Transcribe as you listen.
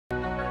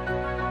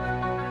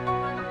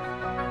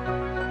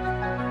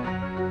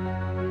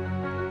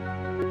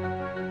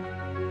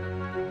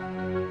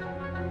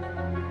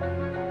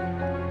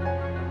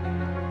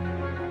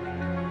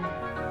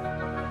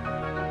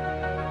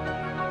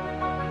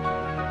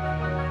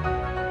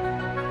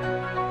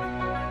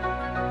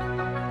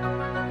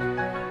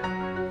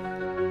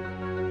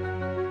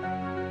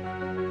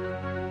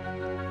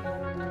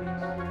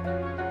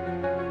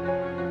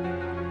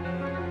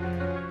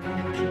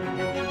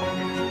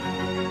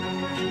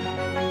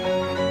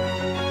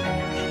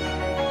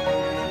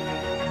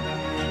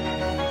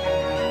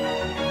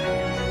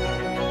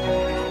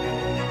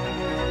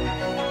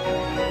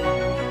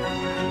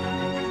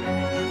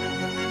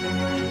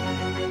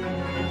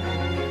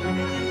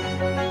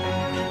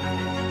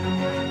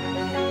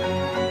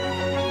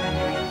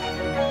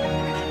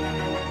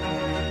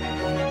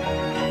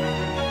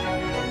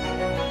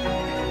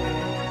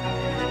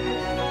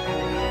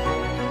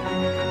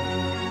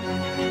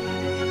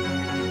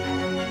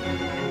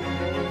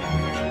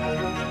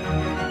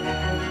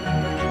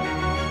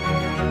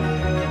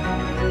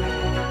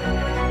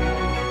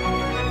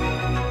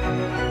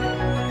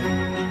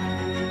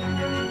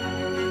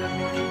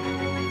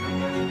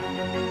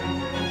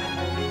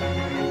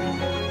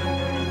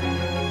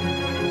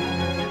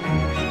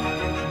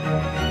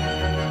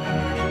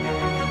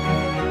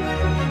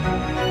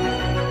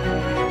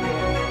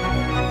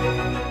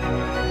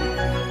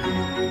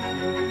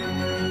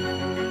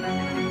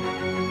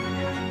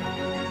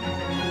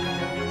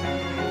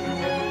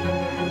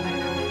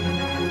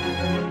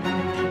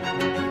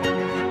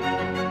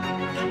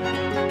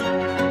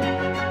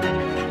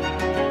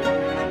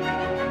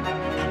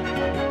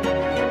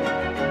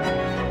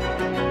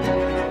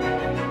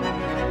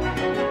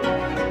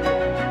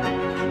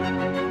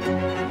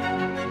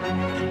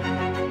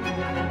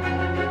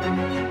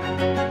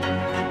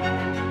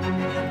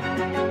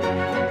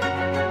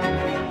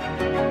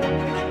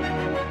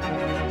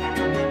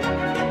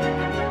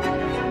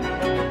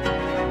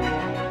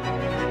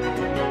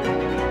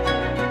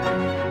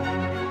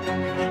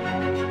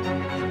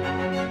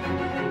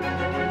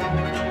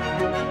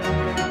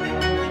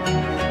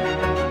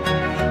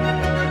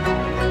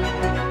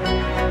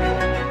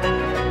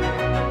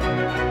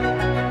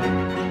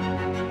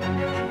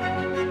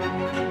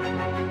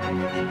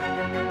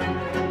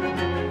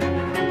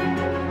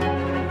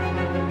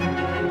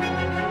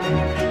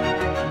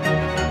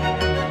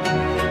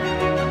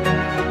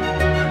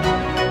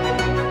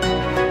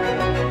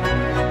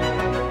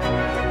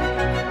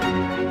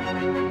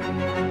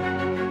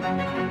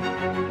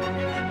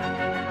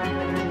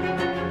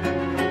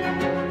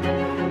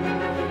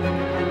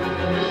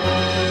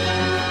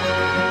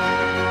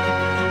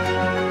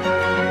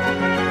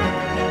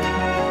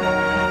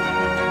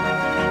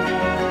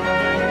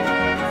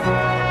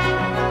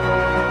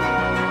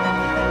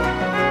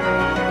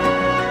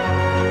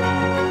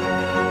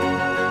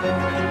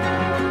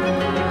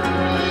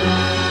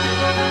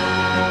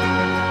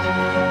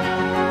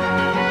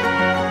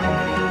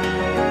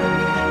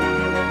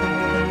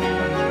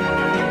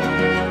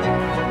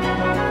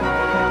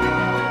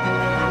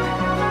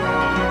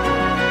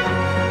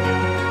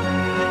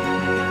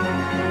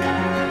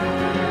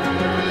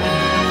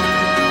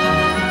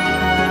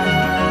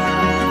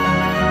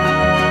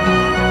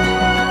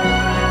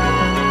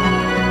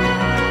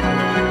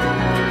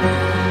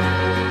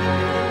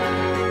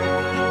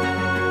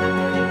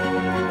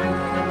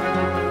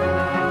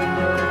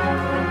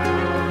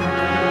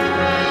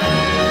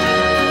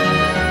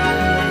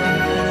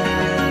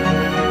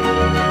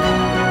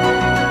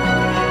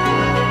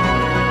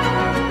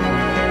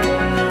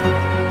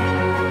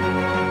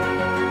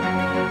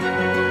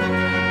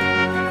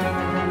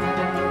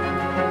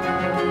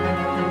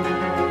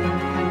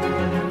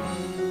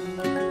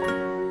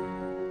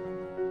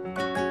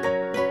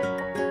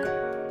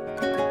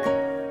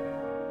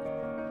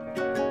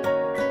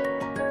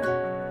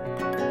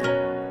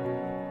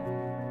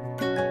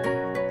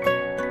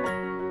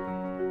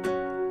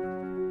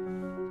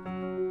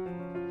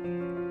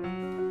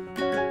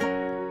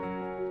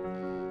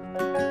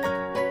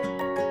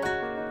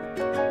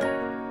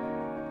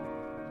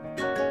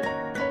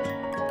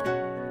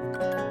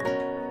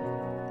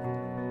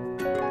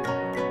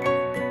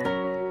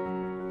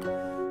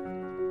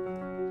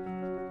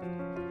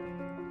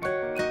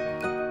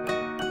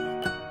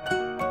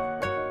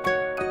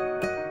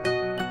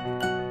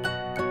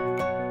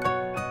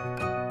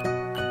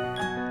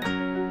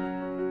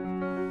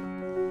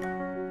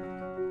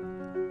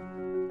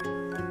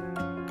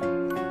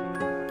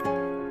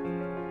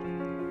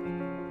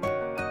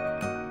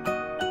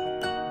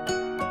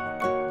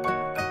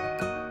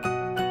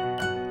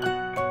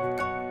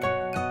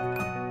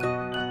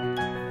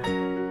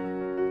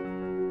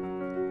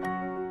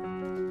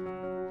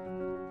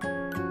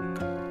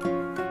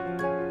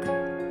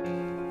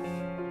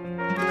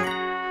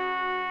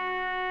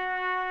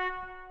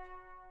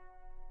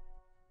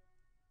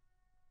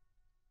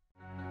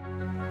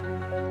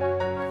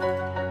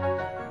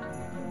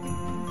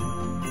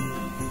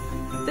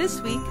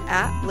This week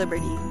at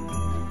Liberty.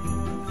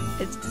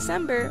 It's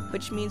December,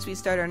 which means we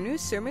start our new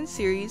sermon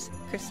series,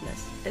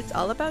 Christmas. It's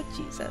all about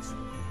Jesus.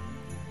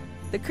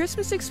 The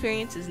Christmas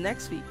experience is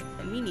next week,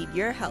 and we need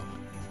your help.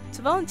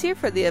 To volunteer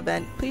for the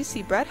event, please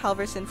see Brett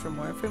Halverson for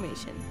more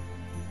information.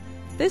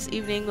 This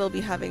evening, we'll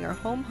be having our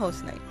home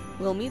host night.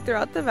 We'll meet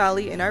throughout the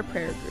valley in our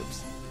prayer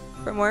groups.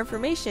 For more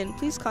information,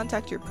 please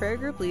contact your prayer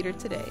group leader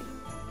today.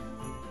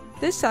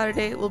 This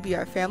Saturday will be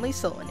our family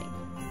soul winning.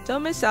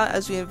 Don't miss out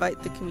as we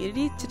invite the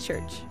community to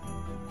church.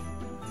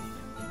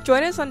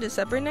 Join us on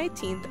December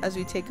 19th as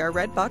we take our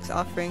Red Box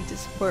offering to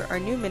support our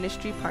new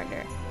ministry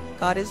partner,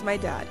 God is My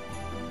Dad.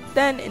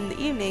 Then, in the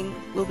evening,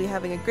 we'll be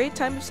having a great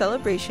time of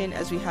celebration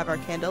as we have our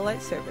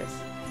candlelight service.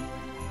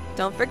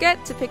 Don't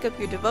forget to pick up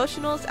your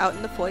devotionals out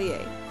in the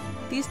foyer.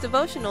 These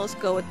devotionals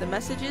go with the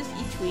messages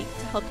each week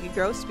to help you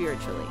grow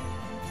spiritually.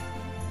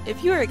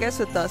 If you are a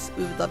guest with us,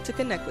 we would love to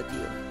connect with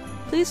you.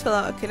 Please fill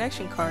out a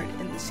connection card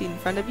in the seat in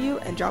front of you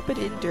and drop it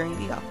in during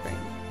the offering.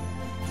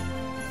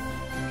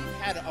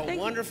 We've had a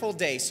wonderful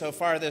day so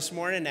far this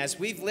morning as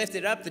we've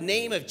lifted up the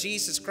name of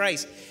Jesus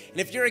Christ. And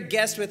if you're a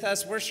guest with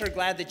us, we're sure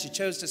glad that you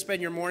chose to spend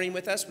your morning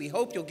with us. We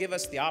hope you'll give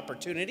us the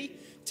opportunity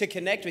to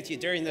connect with you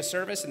during the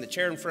service. And the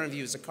chair in front of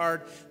you is a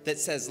card that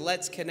says,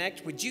 Let's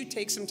Connect. Would you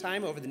take some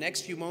time over the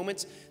next few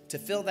moments to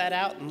fill that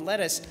out and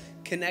let us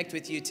connect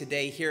with you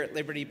today here at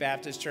Liberty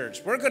Baptist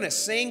Church? We're going to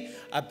sing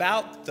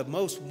about the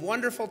most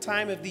wonderful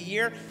time of the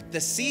year. The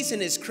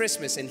season is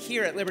Christmas, and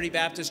here at Liberty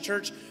Baptist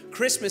Church,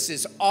 Christmas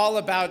is all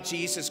about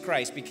Jesus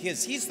Christ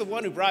because he's the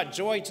one who brought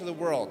joy to the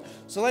world.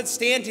 So let's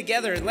stand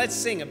together and let's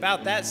sing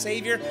about that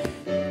Savior.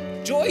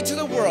 Joy to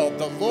the world,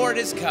 the Lord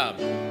is come.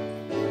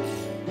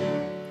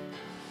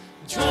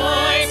 Joy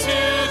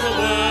to the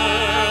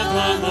world,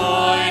 the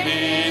Lord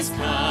is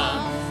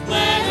come.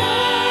 Let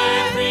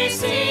earth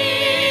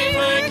receive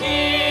her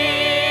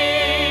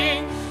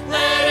King.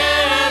 Let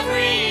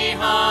every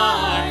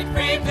heart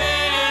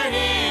prepare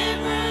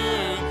him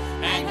room.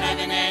 And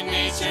heaven and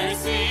nature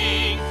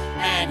sing.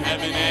 And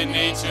heaven and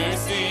nature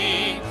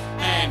sing.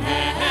 And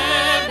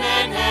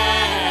heaven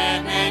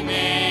and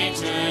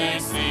nature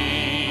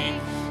sing.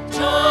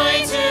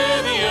 Joy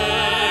to the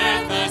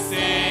earth, the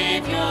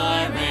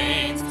Savior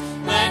reigns.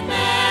 Let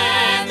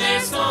men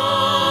their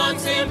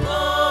songs employ.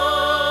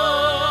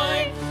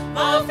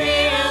 All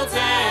fields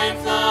and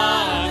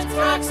floods,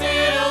 rocks,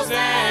 hills,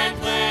 and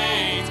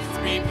plains.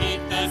 Repeat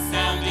the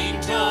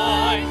sounding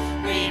joy.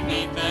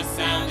 Repeat the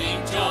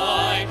sounding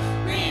joy.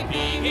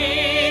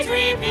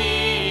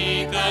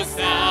 Repeat the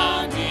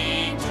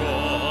sounding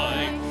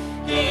joy.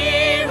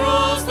 He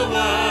rules the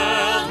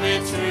world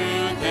with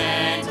truth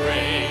and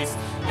grace,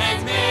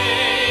 and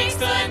makes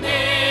the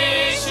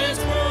nations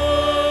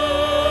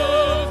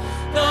prove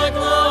the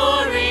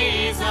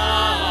glories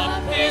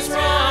of his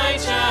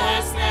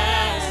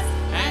righteousness,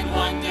 and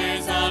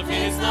wonders of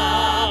his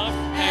love,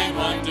 and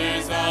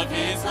wonders of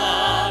his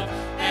love,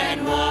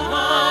 and wonders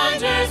of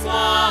his love.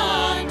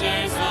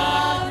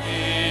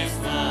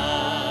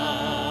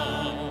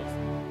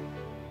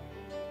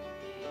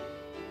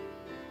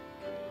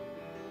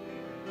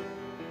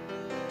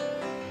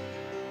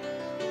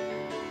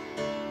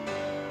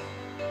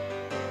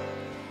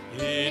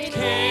 It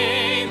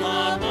came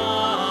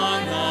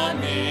upon a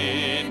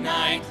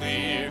midnight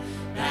clear,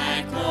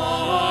 that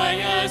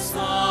glorious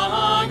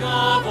song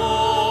of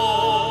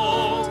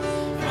old,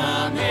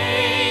 from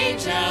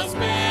angels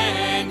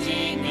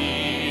bending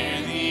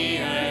near the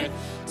earth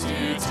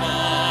to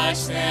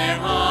touch their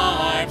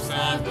harps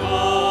of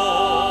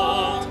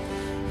gold.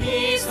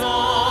 Peace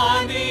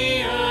on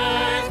the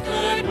earth,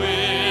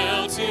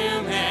 goodwill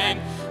to men,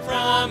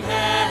 from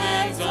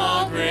heaven's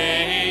all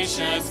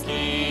gracious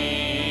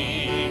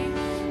King.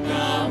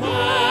 The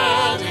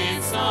world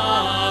in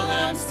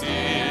solemn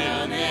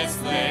stillness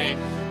lay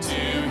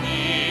to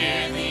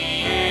hear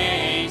the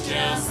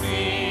angels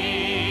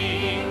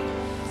sing.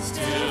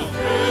 Still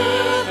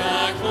through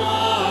the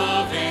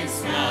cloven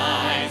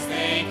skies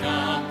they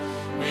come,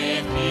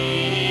 with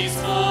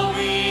peaceful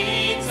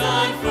wings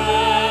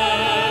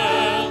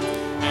unfurled,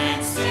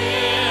 and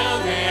still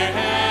their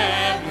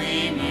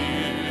heavenly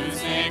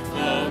music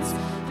floats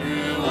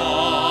through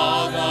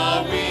all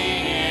the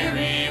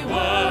weary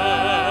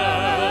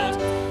world.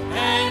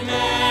 And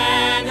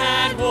man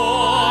at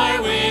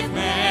war with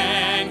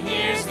man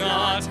hears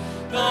not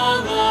the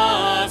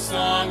love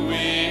song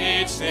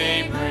which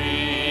they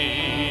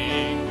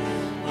bring.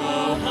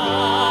 Oh,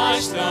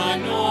 hush the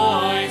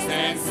noise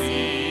and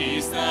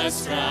cease the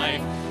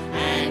strife,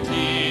 and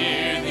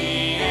hear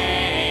the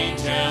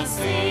angels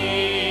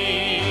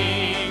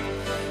sing.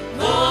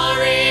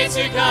 Glory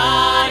to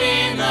God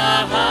in the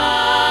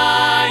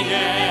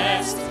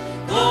highest,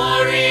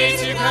 glory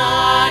to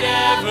God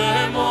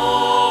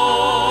evermore.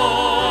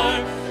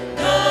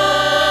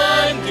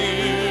 Good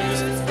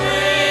news,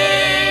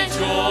 great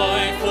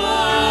joy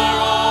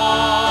for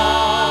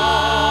all.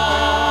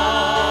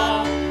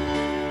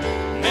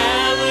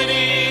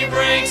 Melody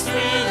breaks through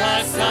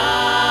the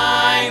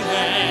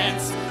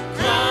silence,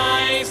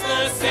 Christ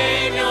the Savior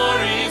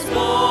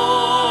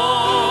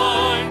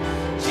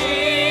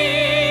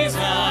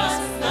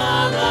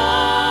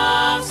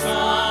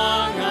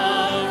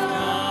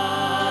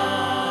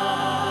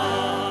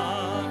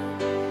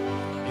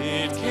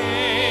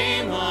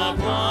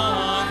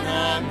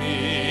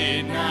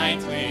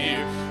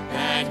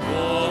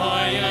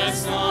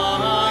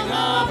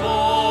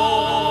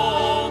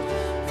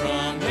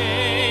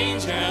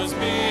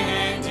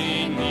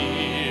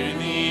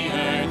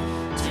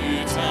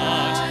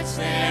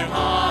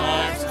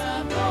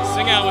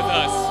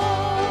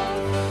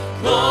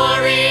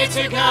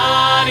to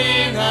God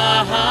in the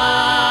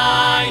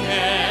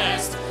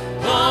highest.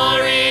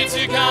 Glory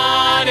to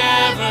God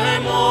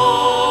evermore.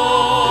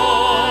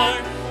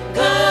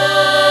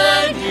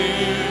 Good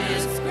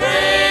news,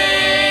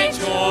 great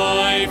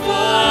joy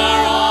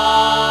for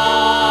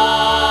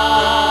all.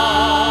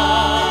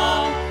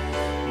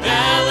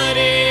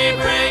 Melody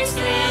breaks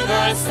through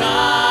the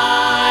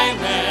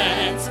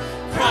silence.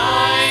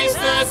 Christ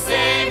the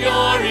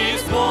Savior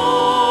is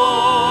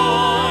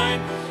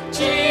born.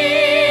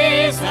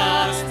 Jesus,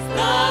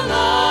 the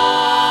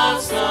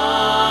love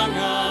song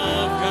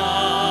of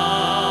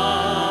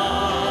God.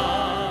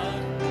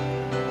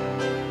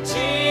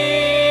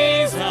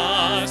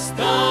 Jesus,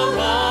 the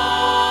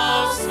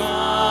love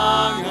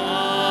song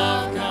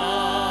of God.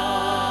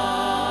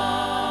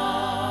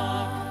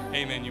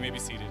 Amen. You may be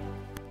seated.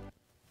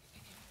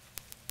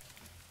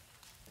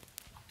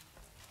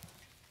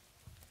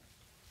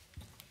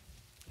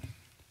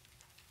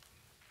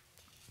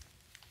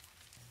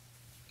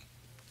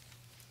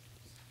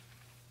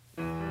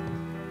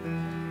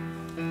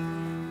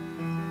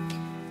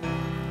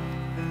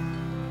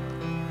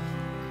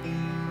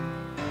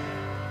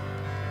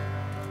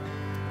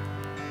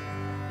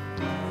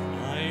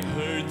 I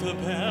heard the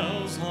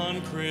bells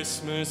on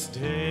Christmas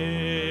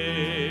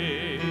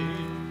Day,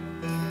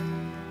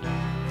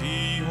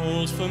 the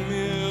old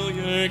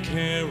familiar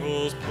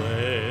carols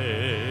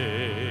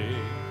play,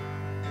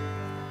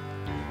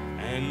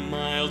 and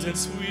mild and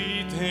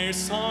sweet their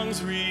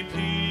songs repeat,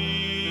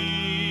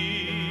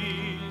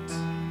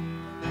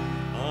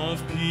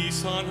 of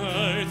peace on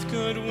earth,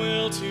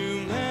 goodwill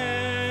to men.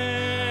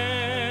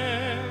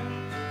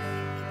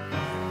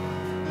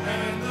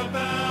 And the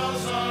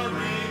bells are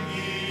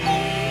ringing,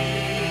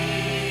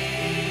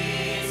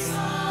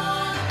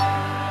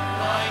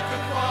 like a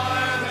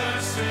choir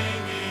they're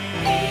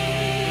singing.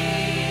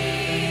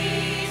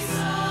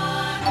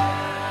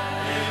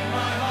 In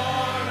my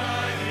heart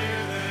I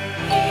hear them.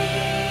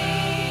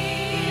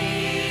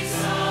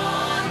 Peace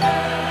on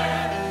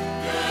earth,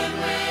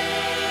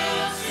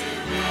 goodwill to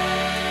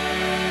men.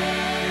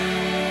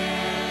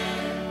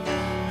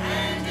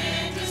 And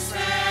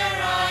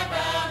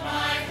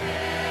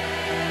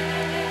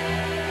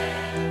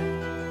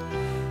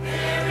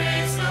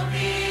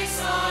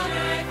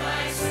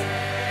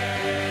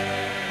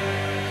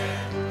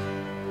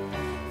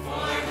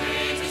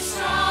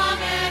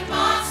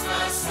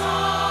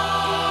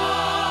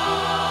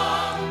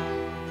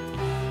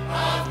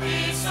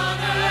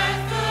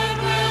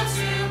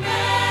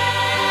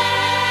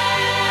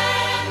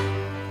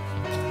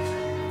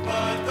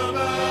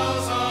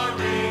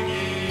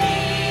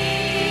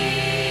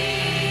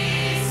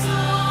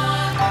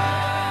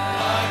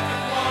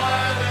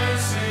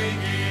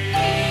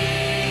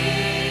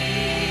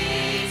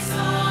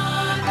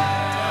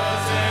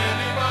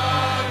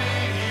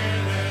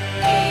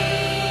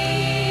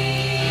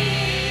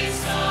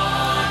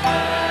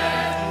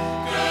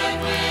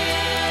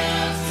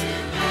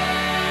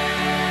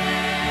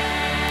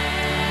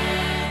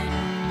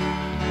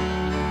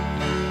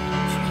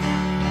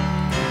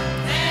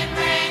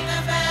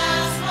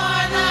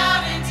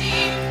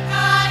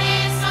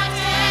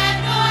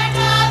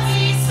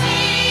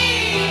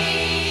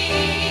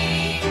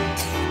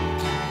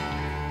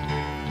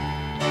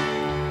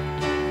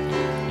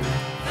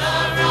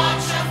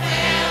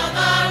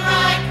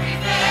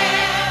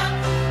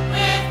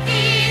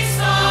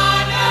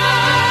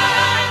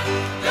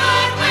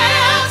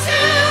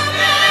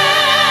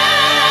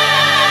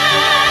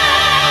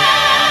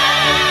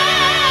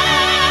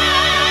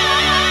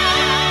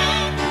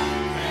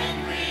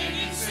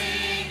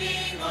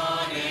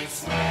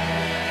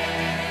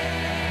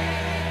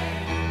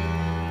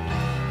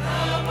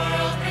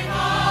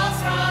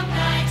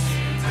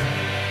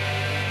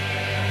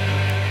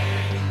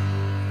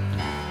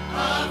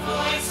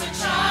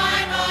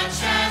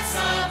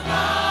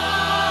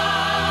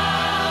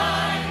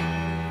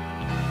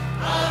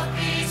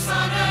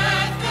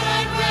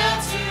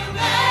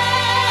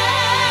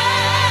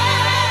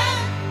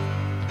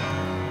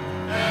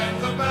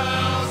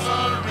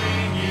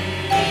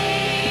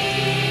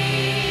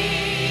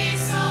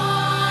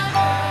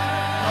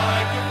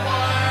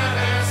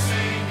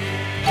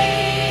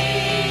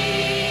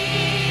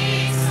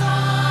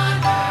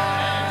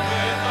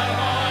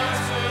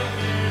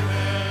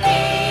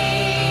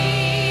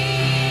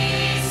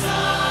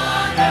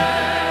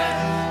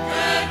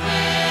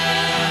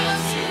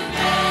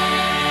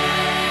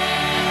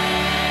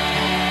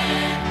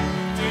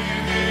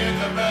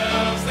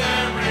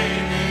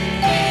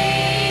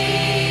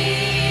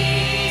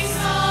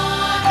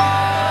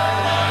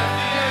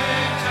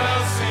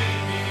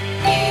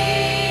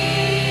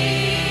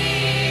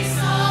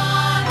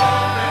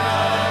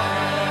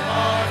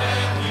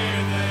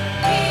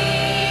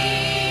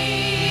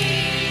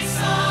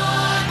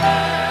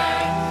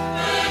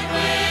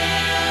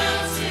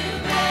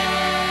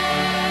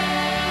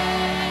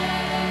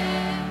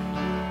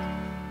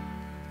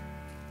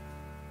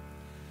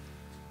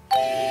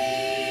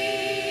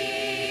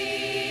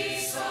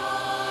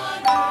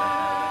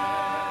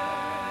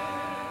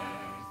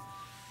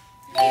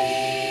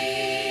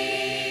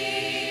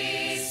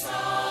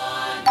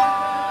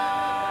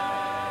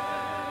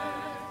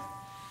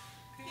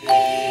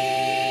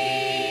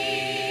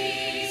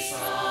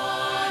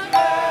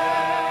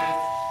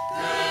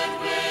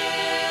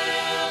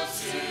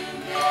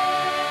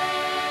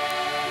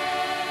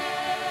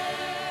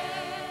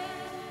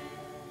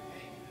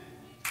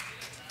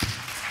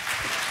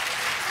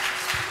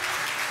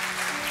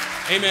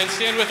Amen.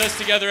 Stand with us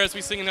together as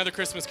we sing another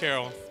Christmas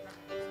carol.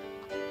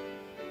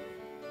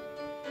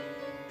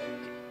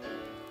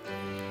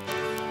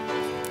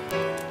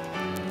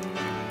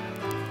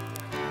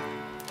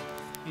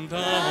 The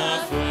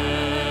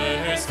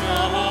first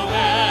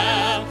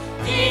Noel,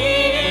 the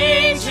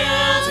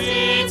angels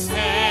did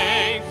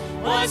say,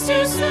 was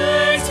to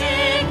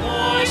certain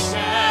poor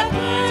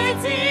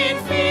shepherds in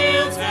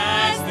fields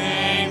as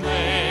they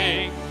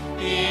lay,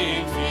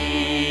 in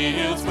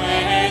fields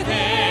where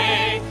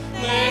they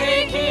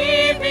lay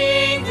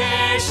keeping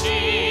their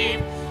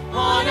sheep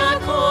on a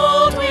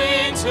cold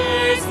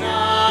winter's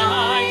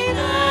night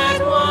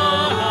that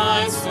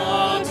was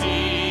so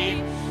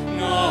deep.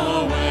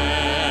 Noel,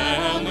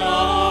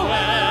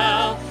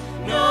 Noel,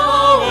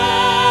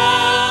 Noel,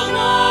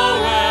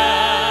 Noel,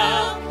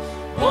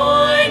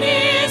 born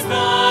is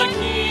the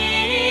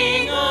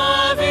King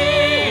of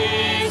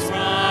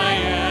Israel.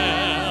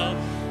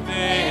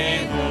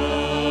 They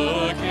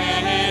looked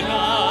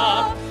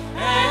up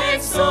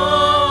and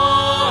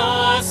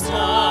saw a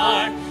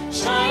star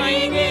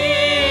shining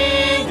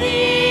in the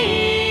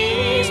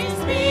east,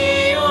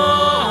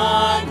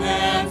 beyond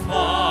them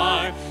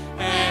far,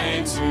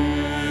 and to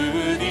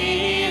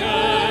the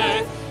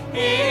earth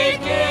it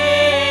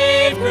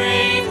gave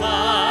great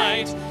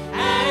light,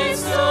 and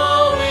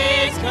so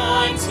it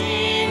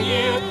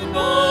continued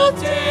both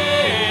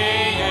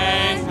day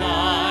and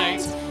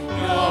night.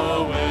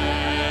 Noel,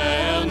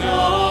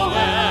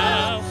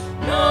 Noel,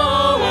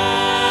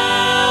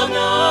 Noel,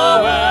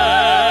 Noel,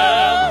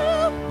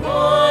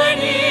 born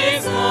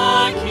is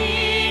the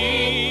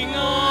King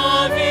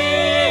of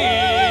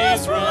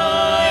Israel.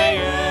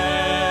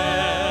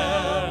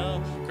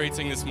 Great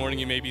singing this morning.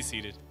 You may be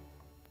seated.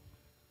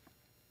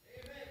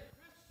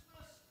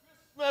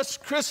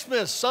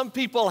 Christmas. Some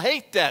people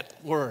hate that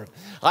word.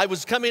 I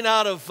was coming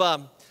out of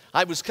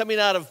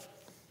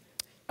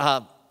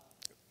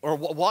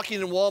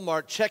walking in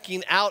Walmart,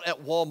 checking out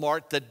at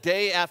Walmart the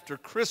day after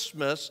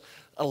Christmas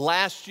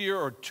last year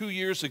or 2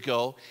 years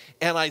ago,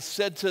 and I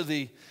said to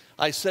the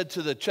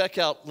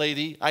checkout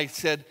lady, I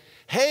said,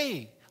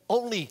 "Hey,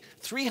 only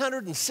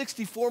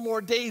 364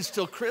 more days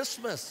till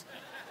Christmas."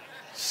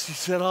 She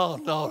said, "Oh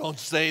no, don't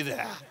say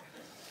that."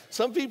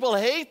 Some people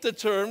hate the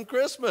term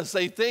Christmas.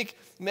 They think,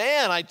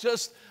 man,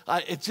 it's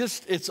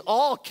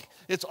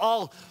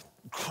all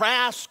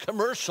crass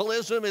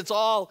commercialism. It's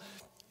all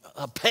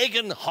a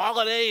pagan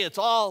holiday. It's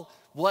all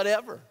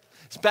whatever.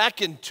 It's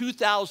back in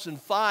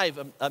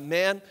 2005, a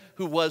man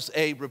who was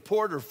a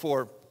reporter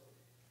for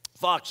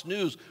Fox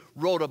News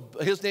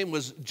his name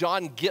was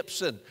John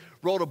Gibson,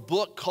 wrote a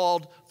book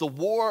called The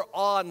War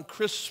on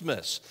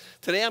Christmas.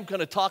 Today I'm going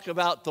to talk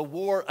about the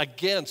war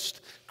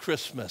against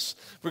Christmas.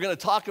 We're going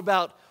to talk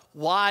about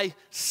why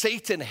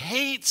Satan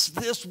hates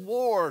this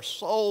war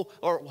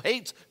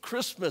hates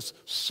Christmas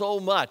so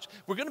much.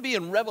 We're going to be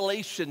in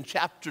Revelation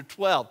chapter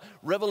 12.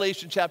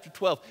 Revelation chapter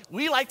 12.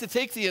 We like to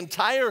take the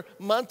entire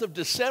month of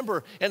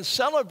December and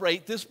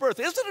celebrate this birth.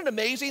 Isn't it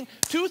amazing?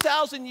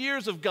 2,000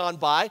 years have gone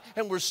by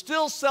and we're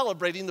still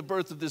celebrating the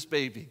birth of this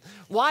baby.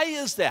 Why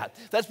is that?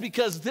 That's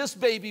because this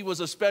baby was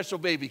a special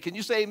baby. Can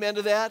you say amen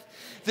to that?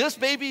 This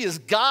baby is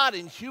God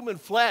in human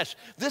flesh.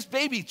 This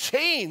baby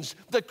changed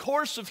the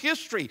course of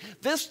history.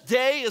 This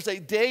day is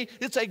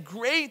it's a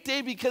great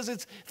day because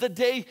it's the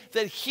day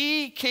that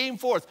he came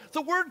forth.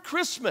 The word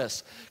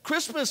Christmas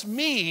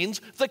means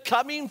the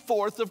coming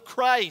forth of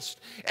Christ.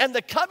 And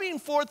the coming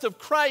forth of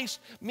Christ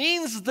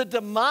means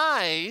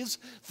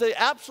the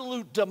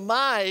absolute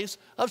demise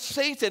of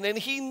Satan. And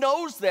he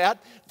knows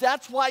that.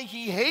 That's why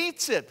he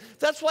hates it.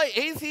 That's why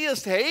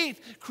atheists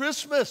hate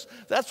Christmas.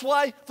 That's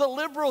why the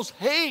liberals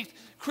hate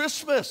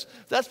Christmas.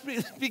 That's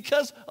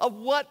because of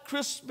what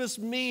Christmas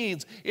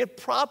means. It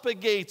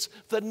propagates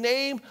the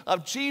name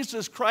of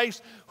Jesus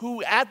Christ,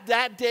 who at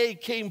that day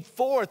came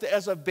forth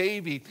as a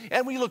baby.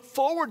 And we look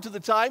forward to the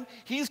time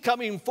he's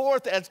coming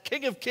forth as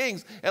King of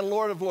Kings and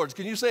Lord of Lords.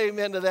 Can you say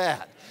amen to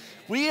that?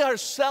 We are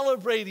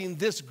celebrating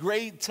this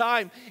great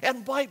time.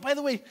 And by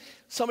the way,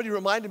 somebody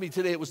reminded me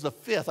today it was the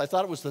 5th. I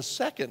thought it was the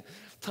 2nd.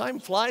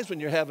 Time flies when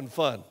you're having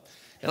fun.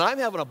 And I'm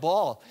having a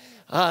ball.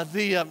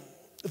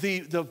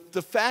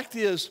 The fact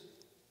is,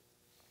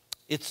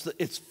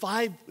 it's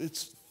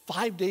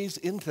 5 days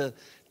into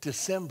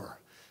December.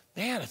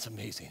 Man, it's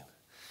amazing.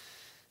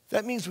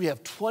 That means we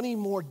have 20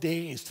 more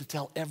days to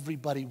tell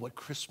everybody what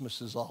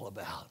Christmas is all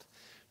about.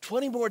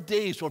 20 more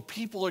days where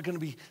people are going to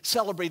be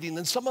celebrating,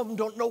 and some of them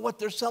don't know what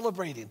they're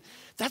celebrating.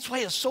 That's why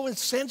it's so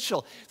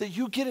essential that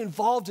you get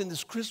involved in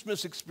this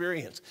Christmas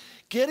experience.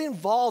 Get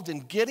involved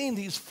in getting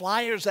these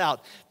flyers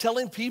out,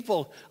 telling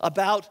people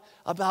about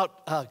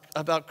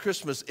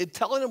Christmas,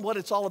 telling them what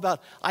it's all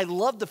about. I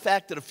love the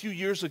fact that a few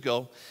years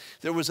ago,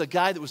 there was a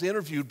guy that was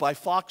interviewed by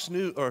Fox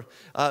News,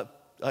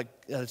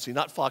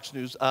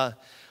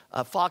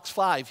 Fox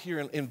 5 here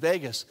in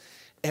Vegas,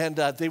 and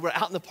they were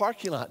out in the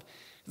parking lot.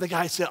 the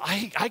guy said,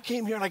 I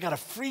came here and I got a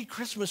free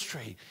Christmas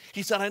tree.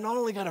 He said, I not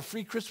only got a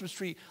free Christmas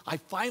tree, I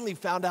finally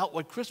found out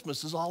what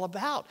Christmas is all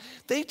about.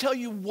 They tell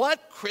you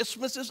what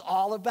Christmas is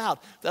all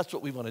about. That's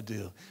what we want to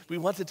do. We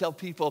want to tell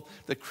people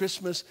that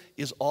Christmas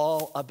is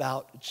all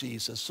about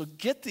Jesus. So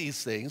get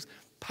these things,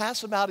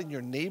 pass them out in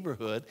your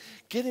neighborhood,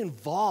 get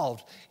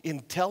involved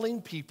in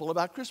telling people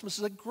about Christmas.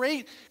 It's a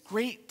great,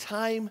 great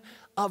time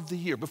of the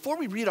year. Before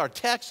we read our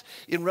text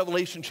in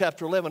Revelation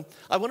chapter 11,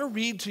 I want to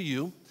read to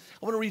you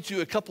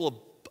a couple of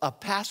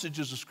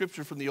passages of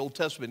Scripture from the Old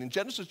Testament. In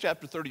Genesis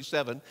chapter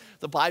 37,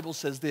 the Bible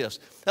says this.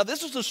 Now,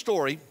 this is the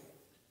story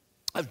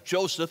of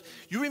Joseph.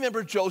 You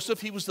remember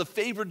Joseph? He was the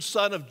favored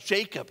son of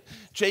Jacob.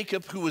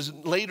 Jacob, who was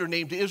later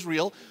named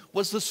Israel,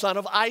 was the son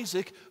of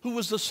Isaac, who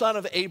was the son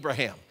of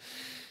Abraham.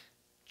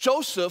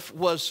 Joseph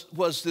was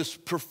this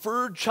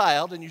preferred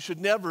child, and you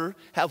should never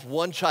have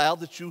one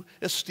child that you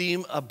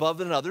esteem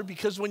above another,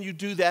 because when you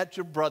do that,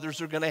 your brothers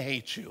are going to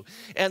hate you.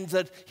 And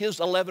that his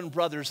 11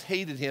 brothers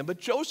hated him. But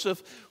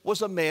Joseph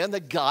was a man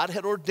that God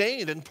had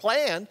ordained and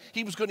planned.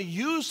 He was going to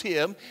use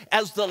him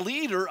as the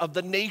leader of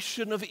the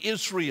nation of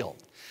Israel.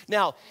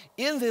 Now,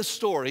 in this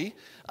story,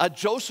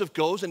 Joseph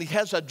goes and he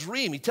has a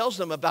dream. He tells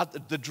them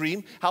about the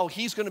dream, how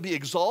he's going to be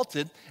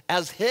exalted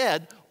as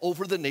head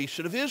over the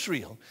nation of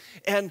Israel.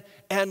 And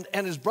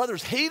his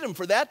brothers hate him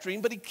for that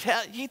dream, but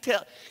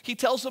he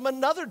tells them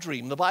another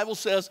dream. The Bible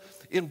says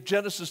in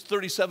Genesis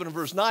 37 and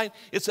verse 9,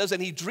 it says,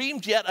 and he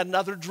dreamed yet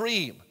another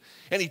dream.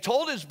 And he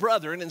told his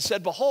brethren and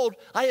said, behold,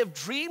 I have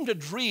dreamed a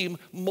dream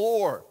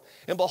more.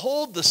 And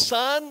behold, the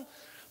sun,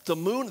 the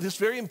moon, this is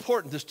very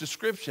important, this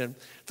description,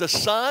 the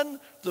sun,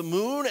 the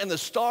moon, and the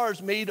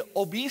stars made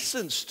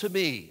obeisance to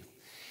me.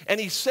 And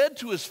he said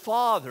to his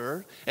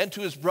father and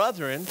to his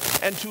brethren,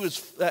 and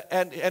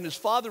his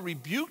father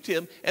rebuked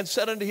him and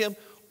said unto him,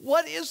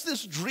 what is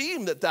this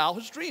dream that thou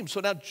hast dreamed? So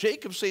now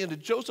Jacob saying to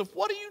Joseph,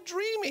 what are you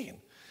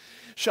dreaming?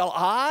 Shall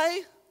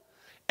I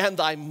and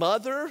thy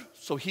mother,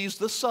 so he's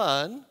the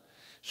sun,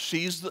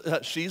 she's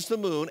the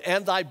moon,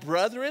 and thy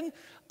brethren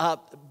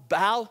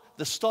bow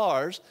the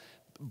stars,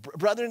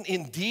 brethren,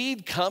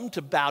 indeed come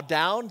to bow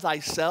down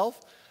ourselves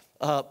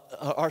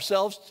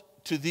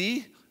to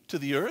thee, to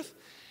the earth?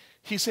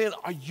 He's saying,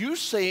 are you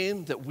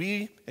saying that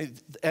we,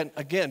 and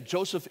again,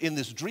 Joseph in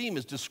this dream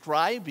is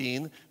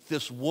describing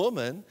this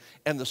woman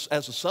and as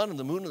the sun and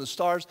the moon and the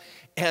stars,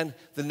 and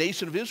the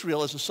nation of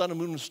Israel as the sun and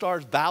moon and the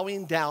stars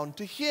bowing down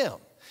to him.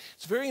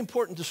 It's a very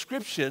important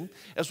description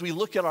as we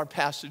look at our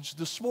passage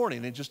this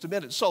morning in just a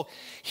minute. So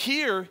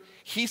here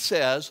he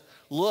says,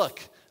 look,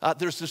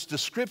 there's this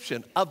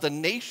description of the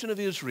nation of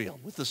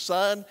Israel with the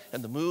sun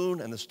and the moon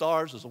and the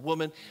stars as a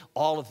woman,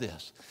 all of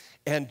this.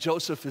 And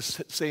Joseph is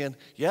saying,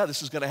 yeah,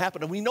 this is going to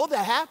happen. And we know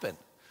that happened.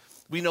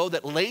 We know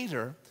that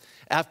later,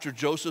 after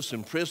Joseph's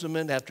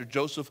imprisonment, after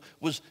Joseph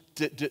was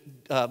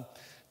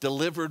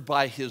delivered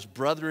by his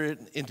brother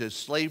into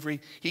slavery,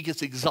 he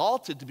gets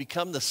exalted to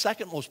become the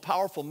second most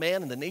powerful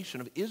man in the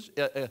nation of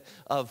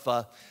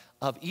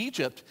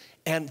Egypt.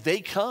 And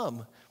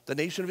the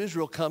nation of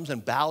Israel comes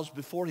and bows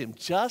before him,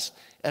 just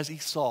as he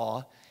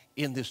saw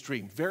in this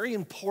dream. Very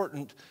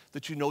important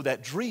that you know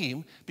that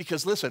dream,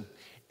 because listen,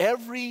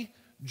 every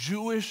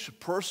Jewish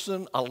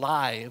person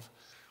alive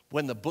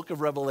when the book of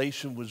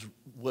Revelation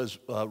was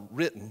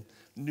written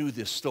knew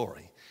this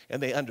story,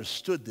 and they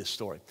understood this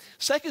story.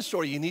 Second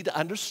story you need to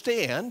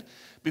understand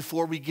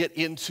before we get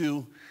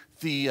into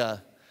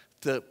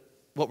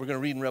what we're going to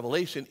read in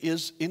Revelation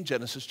is in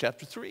Genesis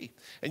chapter 3.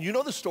 And you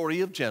know the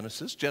story of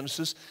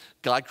Genesis.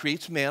 God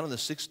creates man on the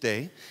sixth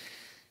day.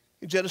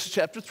 In Genesis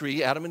chapter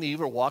 3, Adam and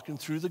Eve are walking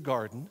through the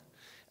garden.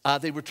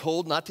 They were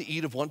told not to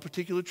eat of one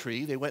particular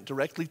tree. They went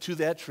directly to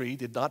that tree,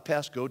 did not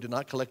pass go, did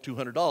not collect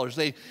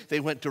 $200. They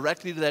went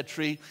directly to that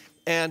tree,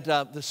 and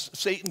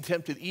Satan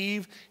tempted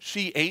Eve.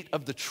 She ate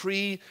of the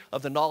tree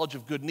of the knowledge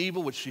of good and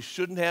evil, which she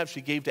shouldn't have. She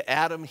gave to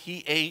Adam.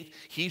 He ate.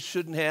 He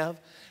shouldn't have.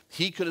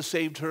 He could have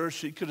saved her.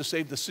 She could have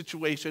saved the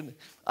situation,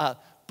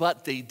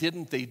 but they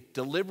didn't. They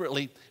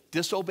deliberately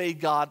disobeyed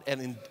God,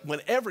 and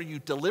whenever you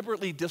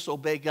deliberately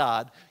disobey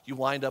God, you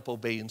wind up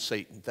obeying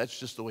Satan. That's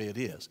just the way it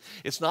is.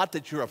 It's not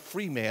that you're a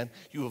free man.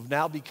 You have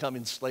now become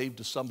enslaved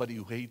to somebody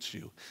who hates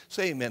you.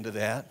 Say amen to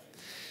that.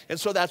 And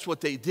so that's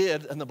what they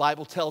did, and the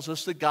Bible tells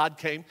us that God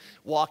came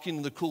walking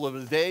in the cool of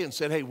the day and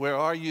said, hey, where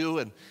are you?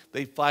 And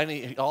they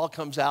finally, it all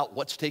comes out,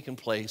 what's taken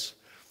place.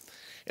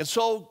 And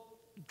so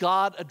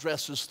God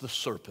addresses the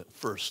serpent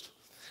first.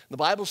 The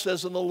Bible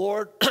says, and the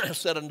Lord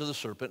said unto the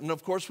serpent, and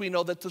of course we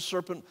know that the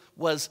serpent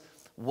was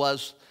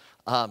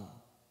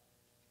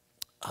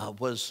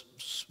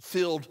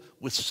filled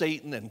with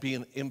Satan and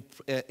being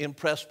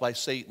impressed by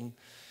Satan.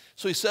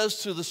 So he says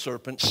to the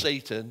serpent,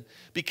 Satan,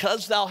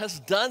 because thou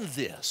hast done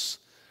this,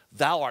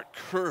 thou art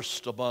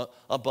cursed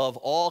above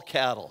all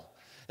cattle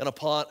and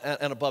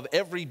above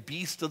every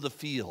beast of the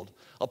field.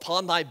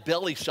 Upon thy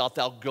belly shalt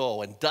thou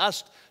go, and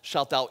dust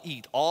shalt thou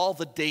eat all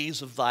the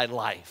days of thy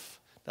life.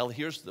 Now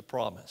here's the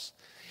promise.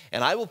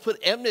 And I will put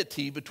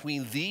enmity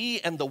between thee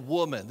and the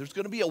woman. There's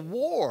going to be a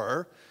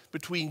war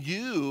between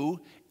you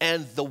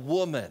and the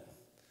woman.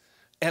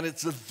 And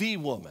it's the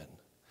woman.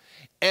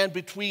 and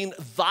between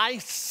thy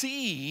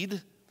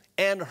seed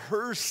and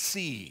her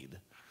seed.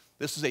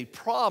 This is a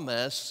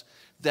promise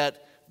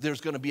that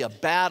there's going to be a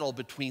battle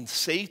between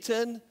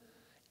Satan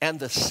and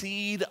the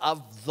seed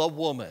of the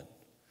woman.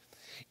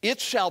 It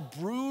shall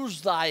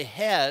bruise thy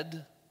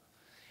head,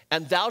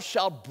 and thou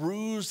shalt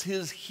bruise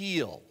his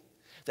heel.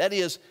 That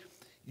is,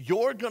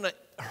 you're going to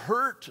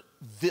hurt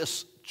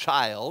this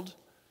child,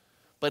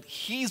 but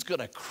he's going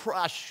to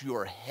crush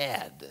your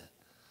head.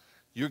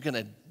 You're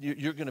going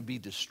to be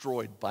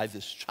destroyed by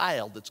this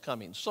child that's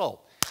coming.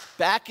 So,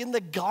 back in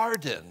the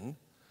garden,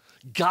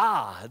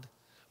 God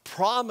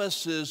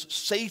promises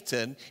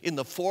Satan in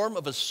the form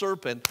of a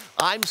serpent,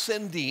 I'm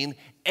sending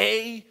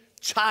a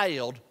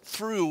child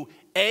through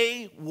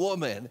a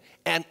woman,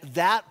 and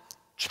that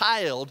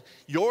child,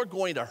 you're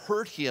going to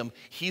hurt him,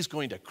 he's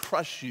going to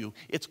crush you,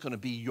 it's going to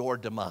be your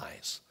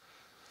demise.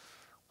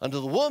 Unto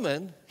the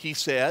woman, he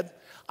said,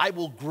 I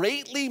will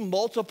greatly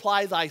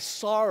multiply thy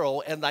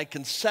sorrow and thy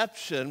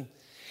conception.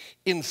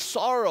 In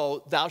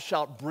sorrow thou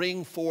shalt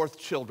bring forth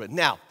children.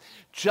 Now,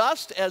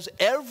 just as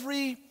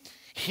every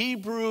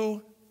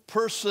Hebrew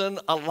person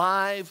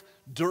alive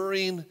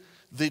during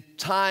the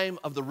time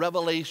of the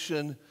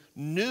revelation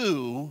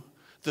knew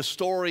the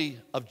story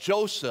of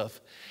Joseph,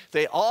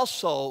 they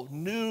also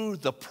knew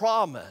the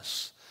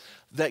promise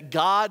that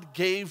God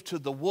gave to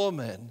the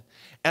woman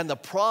and the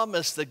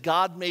promise that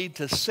God made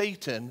to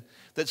Satan,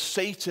 that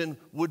Satan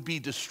would be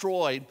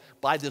destroyed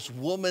by this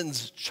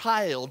woman's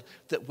child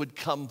that would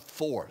come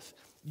forth.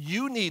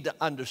 You need to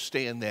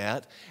understand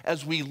that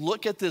as we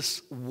look at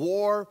this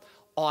war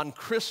on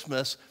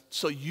Christmas,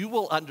 so you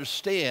will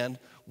understand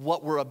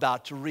what we're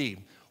about to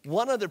read.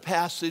 One other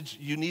passage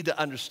you need to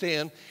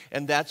understand,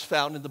 and that's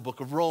found in the book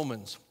of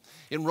Romans.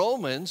 In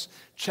Romans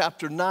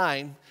chapter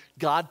 9,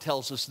 God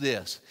tells us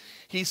this.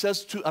 He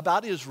says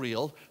about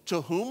Israel,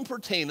 to whom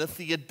pertaineth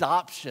the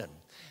adoption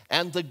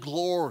and the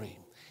glory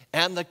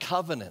and the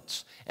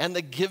covenants and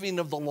the giving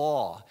of the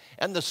law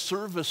and the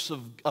service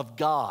of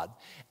God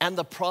and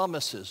the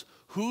promises,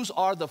 whose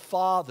are the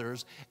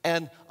fathers,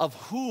 and of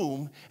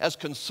whom, as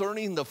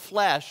concerning the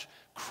flesh,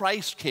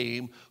 Christ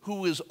came,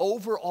 who is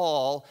over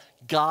all,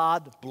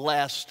 God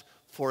blessed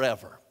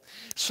forever.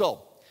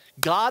 So,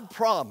 God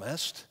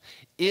promised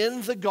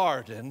in the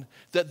garden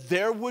that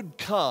there would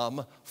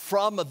come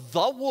from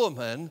the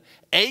woman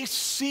a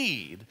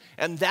seed,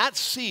 and that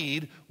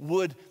seed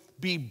would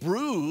be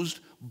bruised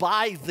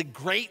by the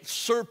great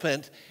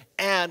serpent,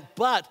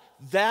 but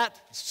that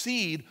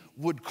seed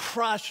would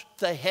crush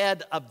the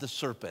head of the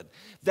serpent.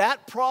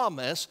 That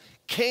promise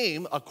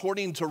came,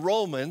 according to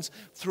Romans,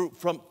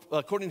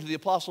 according to the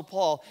Apostle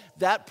Paul,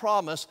 that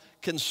promise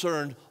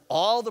concerned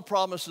all the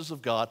promises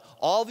of God,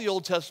 all the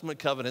Old Testament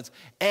covenants,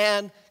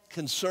 and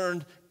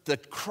concerned the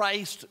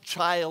Christ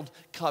child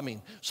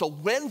coming. So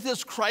when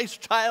this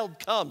Christ child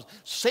comes,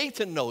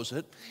 Satan knows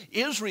it,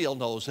 Israel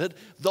knows it,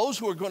 those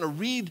who are going to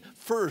read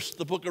first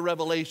the book of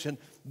Revelation,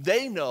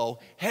 they know,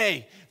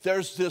 hey,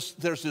 there's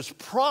this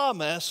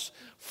promise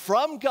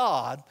from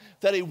God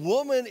that a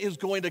woman is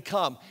going to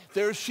come.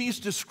 She's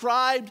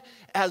described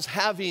as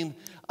having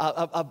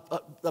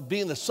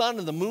being the sun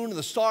and the moon and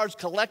the stars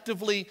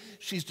collectively.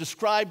 She's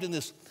described in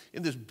this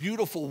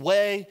beautiful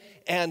way,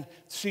 and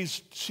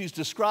she's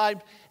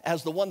described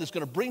as the one that's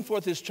going to bring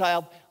forth his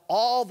child.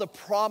 All the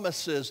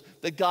promises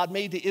that God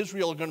made to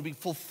Israel are going to be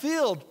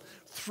fulfilled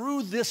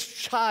through this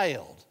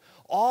child.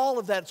 All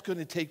of that's going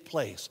to take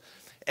place.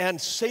 And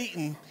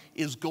Satan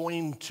is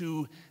going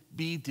to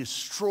be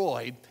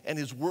destroyed, and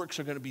his works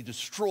are going to be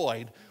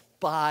destroyed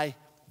by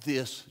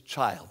this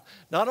child.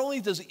 Not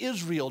only does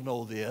Israel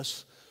know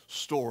this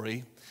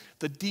story,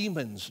 the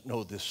demons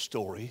know this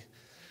story.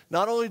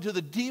 Not only do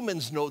the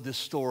demons know this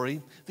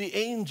story, the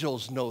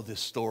angels know this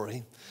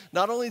story.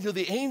 Not only do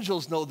the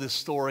angels know this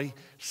story,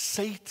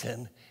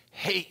 Satan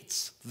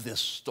hates this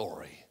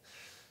story.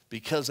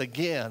 Because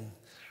again,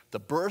 the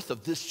birth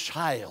of this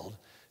child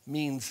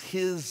means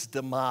his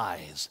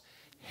demise.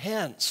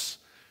 Hence,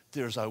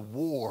 there's a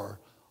war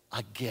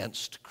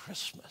against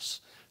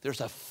Christmas.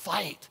 There's a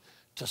fight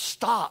to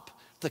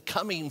stop the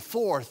coming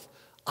forth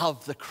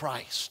of the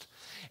Christ.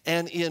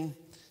 And in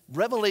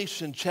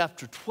Revelation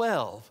chapter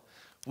 12,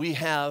 we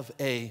have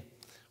a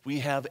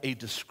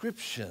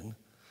description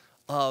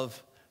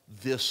of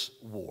this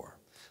war.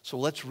 So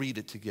let's read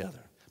it together.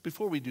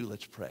 Before we do,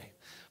 let's pray.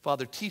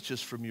 Father, teach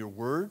us from your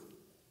word.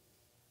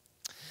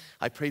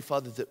 I pray,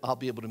 Father, that I'll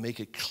be able to make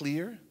it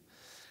clear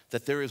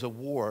that there is a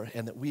war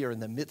and that we are in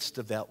the midst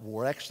of that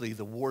war. Actually,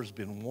 the war's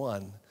been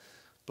won,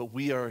 but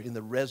we are in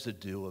the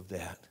residue of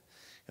that.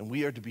 And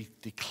we are to be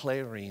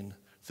declaring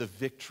the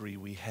victory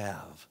we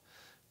have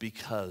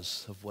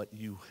because of what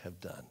you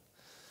have done.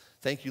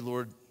 Thank you,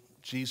 Lord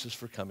Jesus,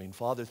 for coming.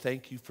 Father,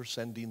 thank you for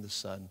sending the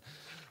Son.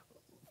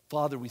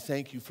 Father, we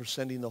thank you for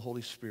sending the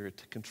Holy Spirit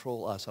to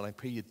control us, and I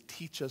pray you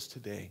teach us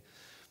today.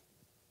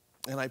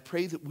 And I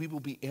pray that we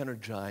will be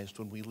energized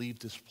when we leave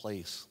this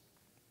place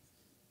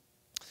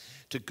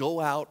to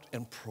go out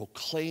and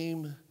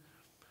proclaim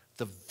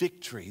the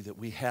victory that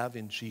we have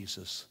in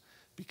Jesus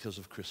because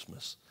of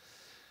Christmas.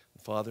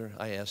 Father,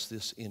 I ask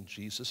this in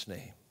Jesus'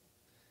 name.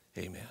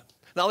 Amen.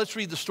 Now let's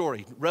read the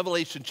story.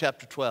 Revelation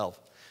chapter 12.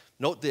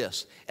 Note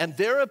this. And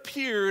there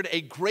appeared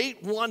a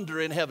great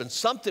wonder in heaven,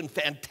 something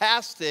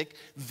fantastic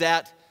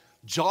that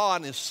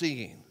John is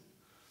seeing.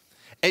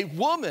 A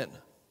woman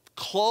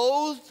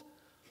clothed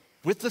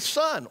with the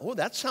sun. Oh,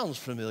 that sounds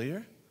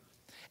familiar.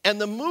 And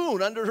the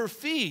moon under her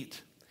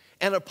feet.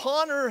 And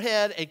upon her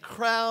head a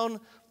crown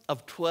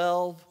of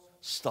 12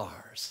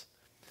 stars.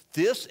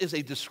 This is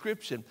a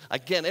description.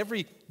 Again,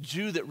 every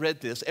Jew that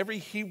read this, every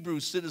Hebrew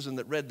citizen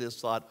that read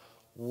this thought,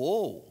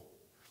 whoa,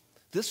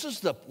 this is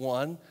the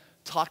one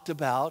talked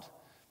about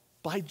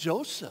by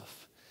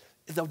Joseph,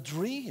 the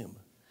dream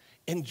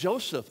in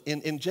Joseph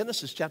in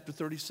Genesis chapter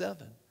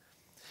 37.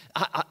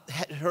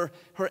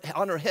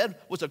 On her head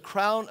was a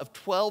crown of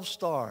 12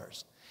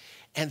 stars.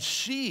 And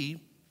she,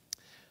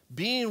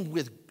 being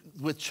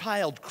with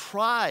child,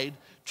 cried,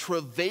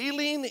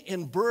 travailing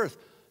in birth.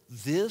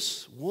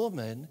 This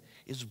woman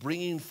is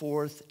bringing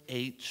forth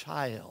a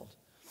child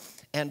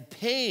and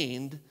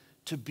pained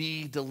to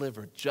be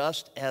delivered,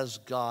 just as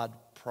God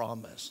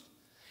promised.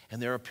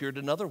 And there appeared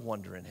another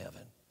wonder in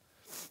heaven.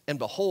 And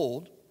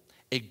behold,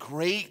 a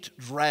great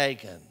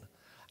dragon,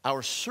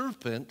 our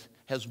serpent,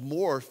 has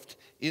morphed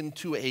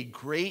into a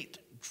great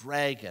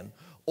dragon.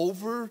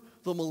 Over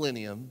the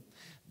millennium,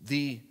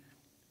 the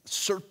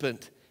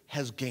serpent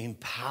has gained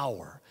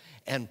power,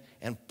 and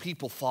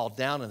people fall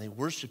down and they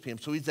worship him.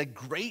 So he's a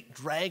great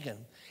dragon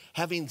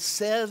having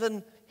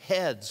 7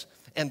 heads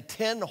and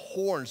 10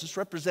 horns. This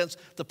represents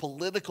the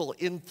political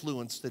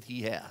influence that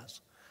he has.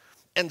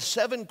 And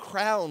 7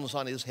 crowns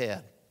on his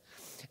head.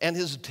 And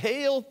his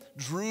tail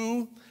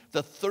drew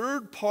the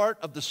third part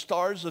of the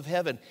stars of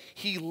heaven.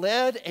 He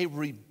led a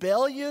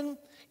rebellion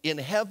in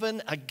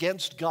heaven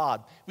against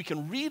God. We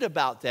can read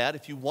about that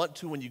if you want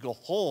to when you go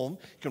home.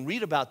 You can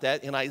read about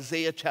that in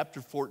Isaiah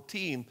chapter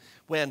 14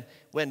 when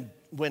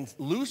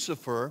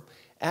Lucifer,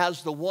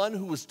 as the one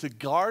who was to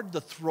guard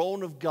the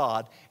throne of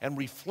God and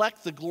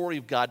reflect the glory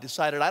of God,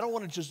 decided, I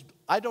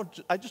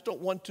just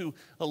don't want to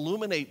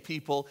illuminate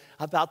people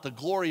about the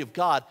glory of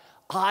God.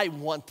 I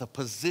want the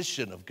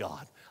position of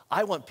God.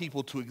 I want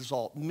people to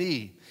exalt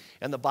me.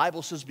 And the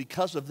Bible says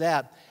because of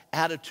that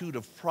attitude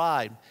of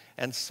pride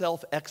and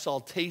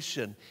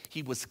self-exaltation,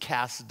 he was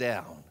cast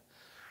down.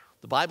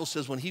 The Bible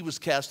says when he was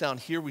cast down,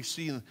 here we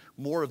see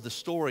more of the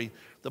story.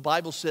 The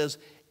Bible says,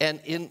 and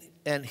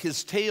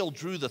his tail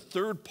drew the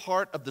third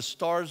part of the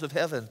stars of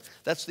heaven.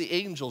 That's the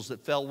angels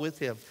that fell with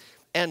him.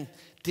 And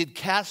did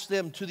cast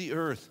them to the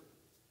earth.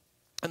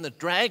 And the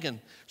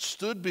dragon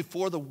stood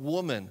before the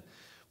woman,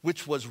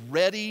 which was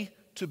ready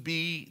to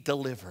be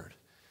delivered.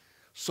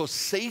 So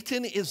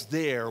Satan is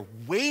there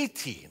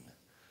waiting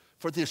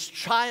for this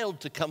child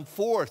to come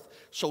forth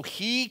so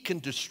he can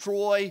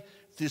destroy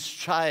this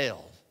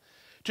child,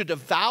 to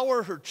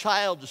devour her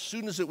child as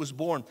soon as it was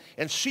born.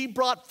 And she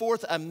brought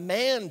forth a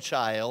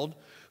man-child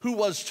who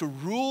was to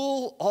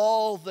rule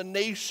all the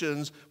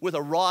nations with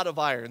a rod of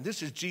iron.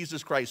 This is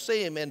Jesus Christ.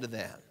 Say amen to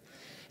that.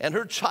 And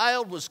her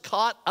child was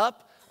caught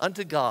up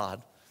unto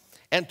God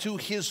and to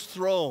his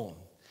throne.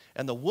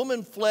 And the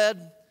woman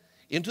fled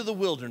into the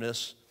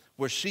wilderness,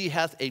 where she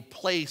hath a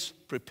place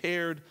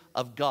prepared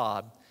of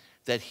God,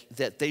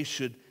 that they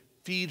should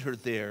feed her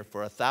there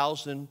for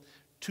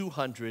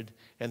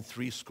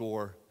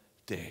 1,260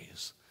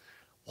 days.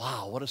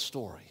 Wow, what a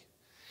story.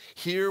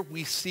 Here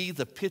we see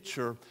the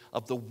picture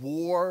of the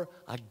war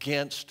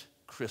against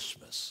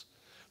Christmas.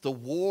 The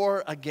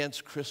war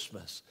against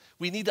Christmas.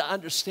 We need to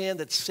understand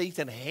that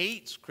Satan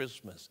hates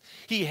Christmas.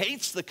 He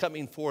hates the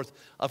coming forth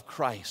of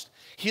Christ.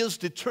 His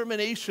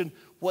determination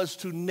was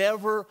to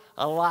never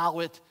allow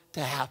it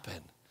to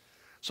happen.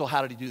 So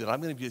how did he do that? I'm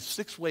going to give you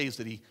 6 ways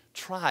that he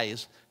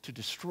tries to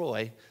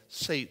destroy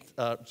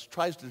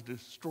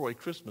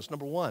Christmas.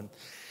 Number 1,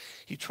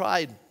 he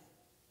tried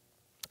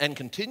and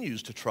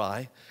continues to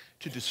try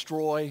to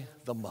destroy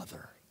the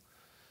mother.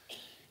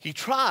 He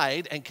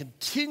tried and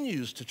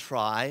continues to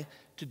try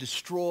to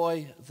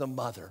destroy the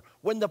mother.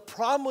 When the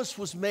promise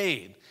was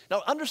made,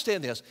 now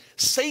understand this,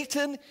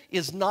 Satan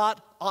is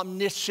not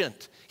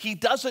omniscient. He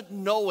doesn't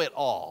know it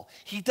all.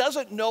 He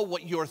doesn't know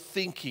what you're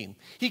thinking.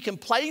 He can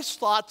place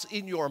thoughts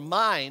in your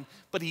mind,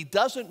 but he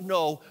doesn't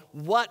know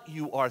what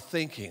you are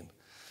thinking.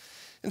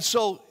 And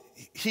so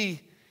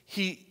he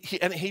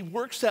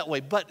works that way,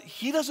 but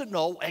he doesn't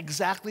know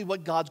exactly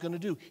what God's going to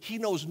do. He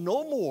knows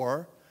no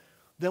more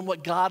than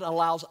what God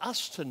allows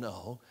us to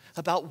know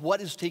about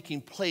what is taking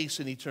place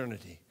in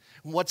eternity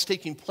and what's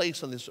taking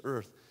place on this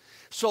earth.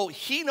 So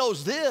he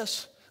knows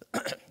this.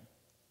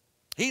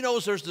 He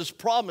knows there's this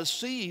promised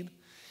seed.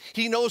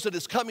 He knows that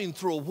it's coming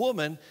through a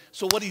woman.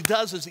 So what he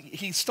does is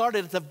he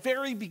started at the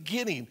very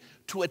beginning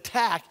to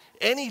attack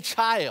any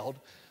child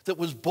that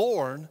was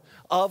born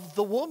of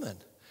the woman.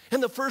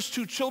 And the first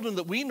 2 children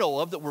that we know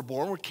of that were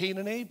born were Cain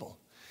and Abel.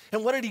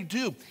 And what did he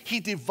do?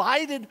 He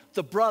divided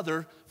the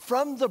brother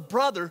from the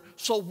brother,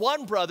 so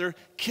one brother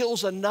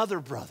kills another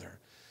brother.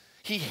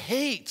 He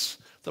hates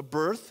the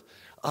birth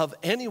of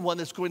anyone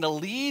that's going to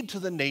lead to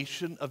the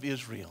nation of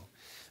Israel.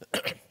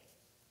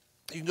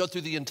 You can go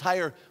through the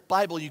entire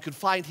Bible, you can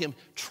find him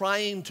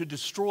trying to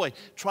destroy,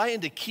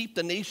 trying to keep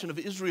the nation of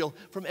Israel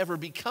from ever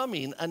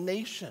becoming a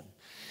nation.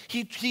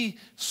 He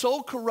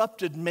so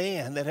corrupted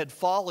man that had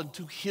fallen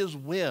to his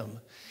whim.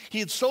 He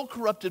had so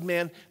corrupted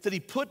man that he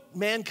put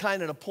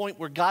mankind at a point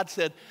where God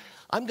said,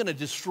 I'm going to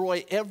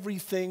destroy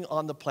everything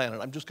on the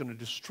planet. I'm just going to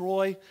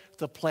destroy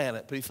the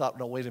planet. But he thought,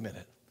 no, wait a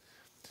minute.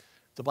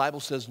 The Bible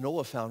says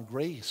Noah found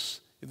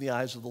grace in the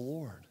eyes of the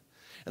Lord.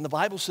 And the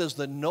Bible says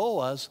that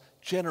Noah's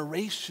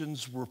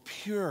generations were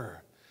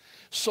pure.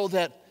 So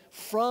that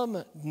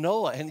from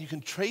Noah, and you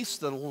can trace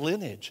the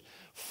lineage,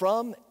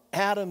 from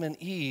Adam and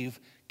Eve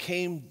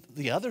came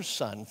the other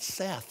son,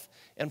 Seth.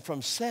 And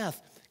from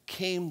Seth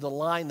came the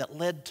line that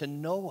led to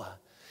Noah.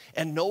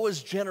 And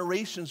Noah's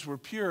generations were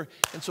pure.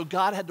 And so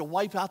God had to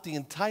wipe out the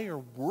entire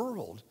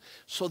world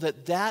so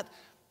that that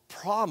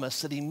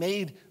promise that he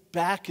made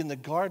back in the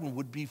garden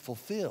would be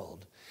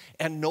fulfilled.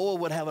 And Noah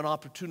would have an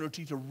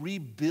opportunity to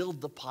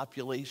rebuild the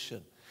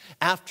population.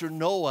 After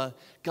Noah,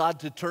 God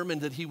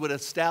determined that he would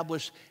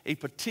establish a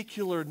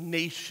particular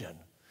nation.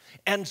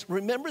 And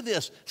remember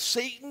this,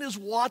 Satan is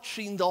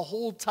watching the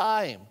whole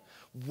time.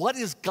 What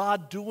is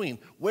God doing?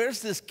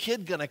 Where's this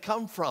kid going to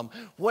come from?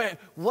 Where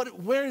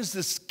is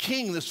this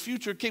king, this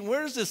future king?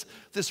 Where is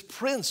this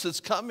prince that's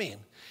coming?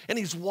 And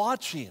he's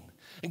watching.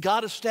 And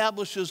God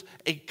establishes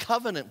a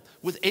covenant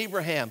with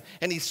Abraham.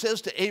 And he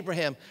says to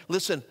Abraham,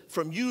 listen,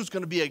 from you is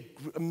going to be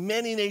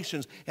many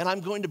nations. And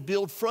I'm going to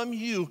build from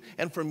you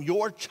and from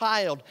your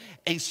child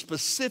a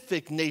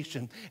specific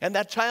nation. And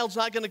that child's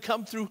not going to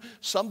come through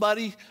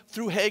somebody,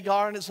 through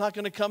Hagar. And it's not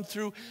going to come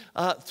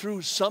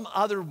through some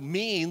other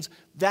means.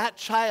 That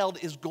child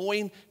is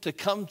going to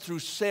come through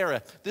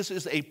Sarah. This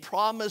is a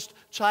promised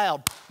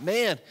child.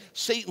 Man,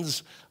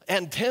 Satan's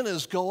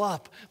antennas go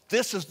up.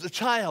 This is the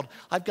child.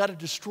 I've got to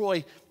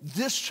destroy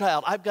this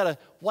child. I've got to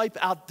wipe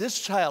out this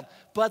child.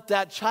 But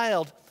that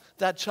child,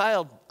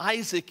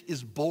 Isaac,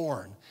 is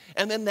born.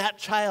 And then that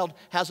child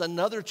has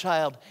another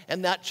child,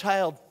 and that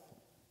child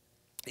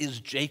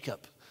is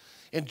Jacob.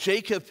 And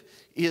Jacob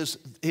is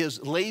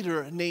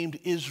later named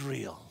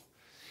Israel.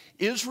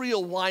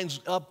 Israel winds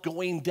up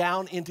going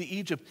down into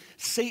Egypt.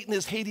 Satan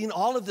is hating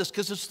all of this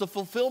because it's the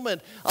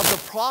fulfillment of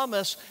the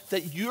promise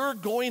that you're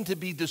going to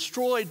be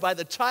destroyed by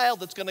the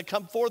child that's going to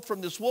come forth from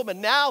this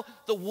woman. Now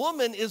the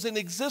woman is in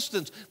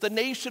existence. The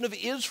nation of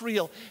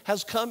Israel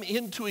has come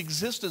into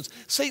existence.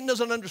 Satan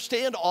doesn't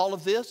understand all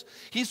of this.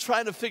 He's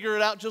trying to figure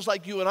it out just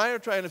like you and I are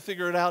trying to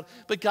figure it out.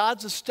 But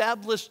God's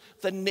established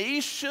the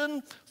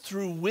nation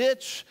through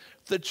which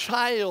the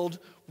child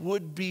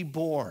would be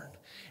born.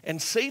 And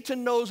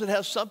Satan knows it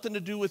has something to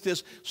do with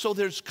this. So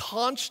there's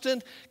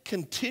constant,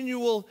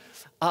 continual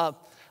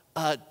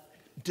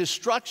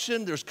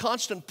destruction. There's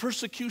constant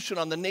persecution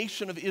on the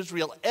nation of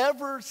Israel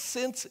ever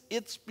since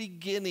its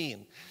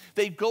beginning.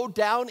 They go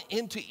down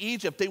into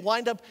Egypt. They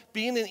wind up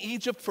being in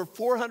Egypt for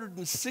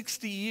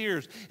 460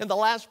 years. In the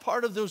last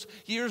part of those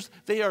years,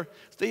 they are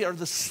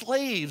the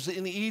slaves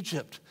in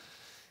Egypt.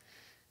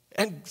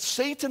 And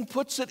Satan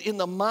puts it in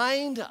the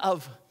mind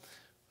of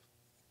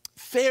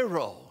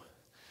Pharaoh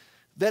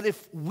that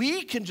if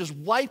we can just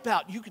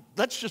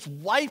let's just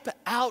wipe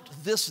out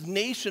this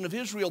nation of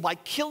Israel by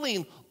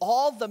killing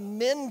all the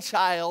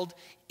men-child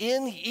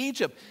in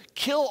Egypt.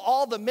 Kill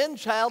all the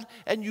men-child,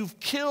 and you've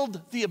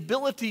killed the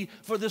ability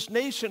for this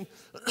nation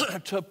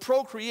to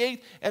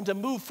procreate and to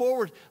move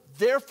forward.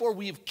 Therefore,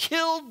 we've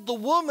killed the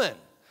woman,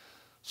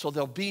 so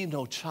there'll be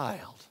no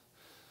child.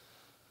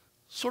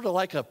 Sort of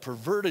like a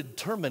perverted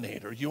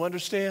Terminator, you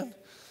understand?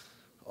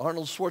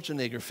 Arnold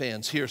Schwarzenegger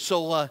fans here.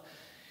 So,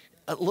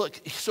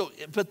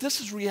 but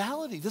this is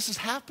reality. This is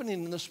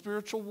happening in the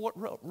spiritual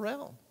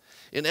realm.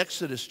 In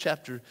Exodus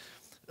chapter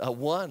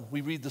 1,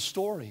 we read the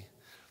story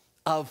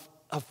of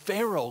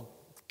Pharaoh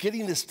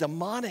getting this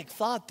demonic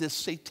thought, this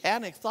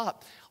satanic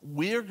thought.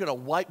 We're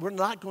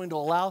not going to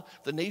allow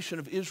the nation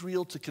of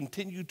Israel to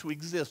continue to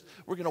exist.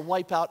 We're going to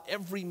wipe out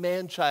every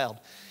man-child.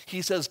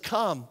 He says,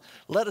 come,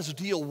 let us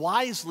deal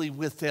wisely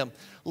with them,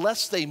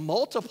 lest they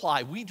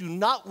multiply. We do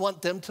not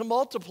want them to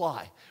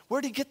multiply.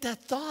 Where did he get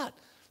that thought?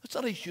 It's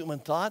not a human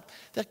thought.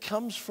 That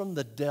comes from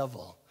the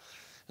devil.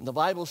 And the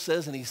Bible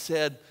says, and he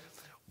said,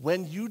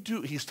 when you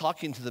do, he's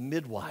talking to the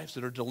midwives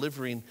that are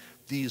delivering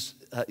these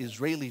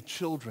Israeli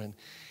children.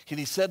 And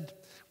he said,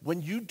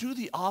 when you do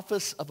the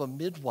office of a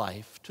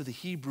midwife to the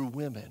Hebrew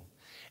women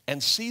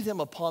and see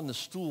them upon the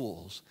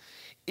stools,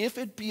 if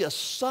it be a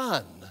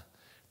son,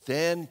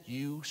 then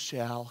you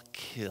shall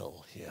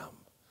kill him.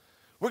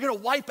 We're going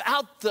to wipe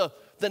out the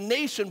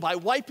nation by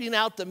wiping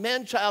out the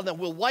man-child, and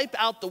we'll wipe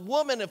out the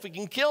woman. If we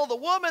can kill the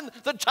woman,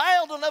 the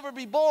child will never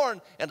be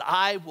born, and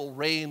I will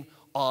reign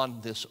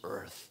on this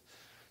earth.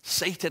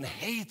 Satan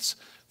hates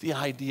the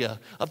idea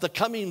of the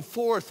coming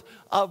forth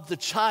of the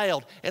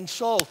child, and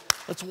so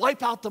let's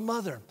wipe out the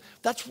mother.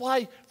 That's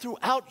why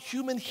throughout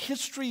human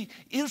history,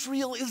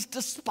 Israel is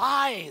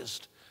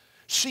despised.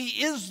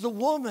 She is the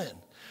woman.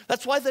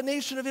 That's why the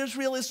nation of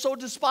Israel is so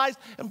despised.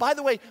 And by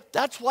the way,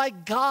 that's why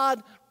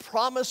God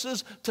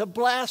promises to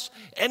bless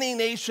any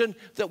nation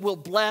that will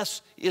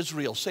bless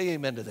Israel. Say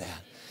amen to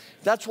that.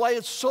 That's why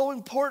it's so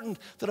important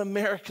that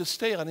America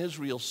stay on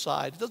Israel's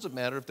side. It doesn't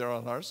matter if they're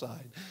on our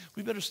side.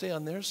 We better stay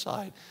on their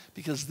side,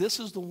 because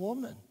this is the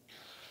woman.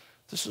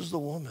 This is the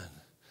woman.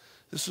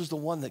 This is the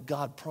one that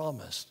God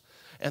promised,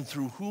 and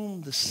through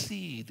whom the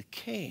seed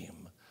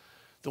came,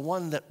 the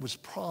one that was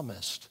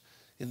promised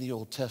in the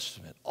Old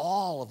Testament.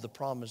 All of the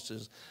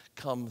promises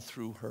come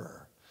through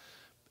her.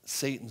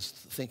 Satan's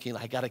thinking,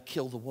 I got to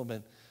kill the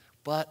woman,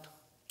 but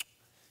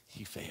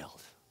he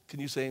failed.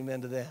 Can you say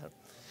amen to that?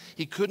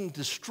 He couldn't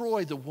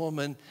destroy the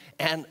woman,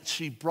 and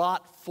she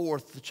brought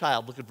forth the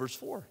child. Look at verse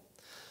 4.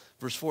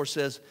 Verse 4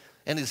 says,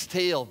 and his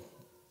tail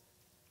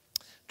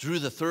drew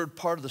the third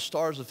part of the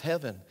stars of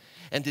heaven,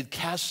 and did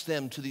cast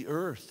them to the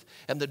earth.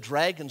 And the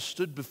dragon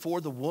stood before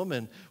the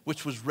woman,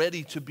 which was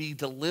ready to be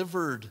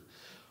delivered.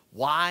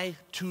 Why?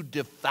 To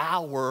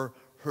devour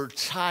her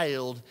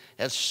child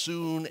as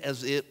soon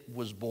as it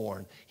was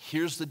born.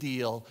 Here's the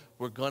deal.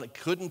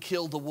 Couldn't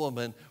kill the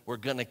woman. We're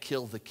going to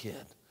kill the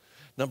kid.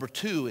 Number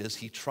 2 is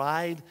he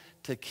tried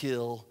to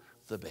kill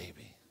the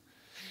baby.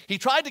 He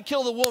tried to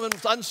kill the woman,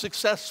 was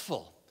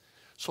unsuccessful.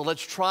 So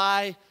let's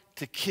try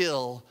to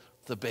kill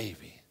the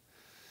baby.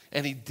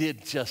 And he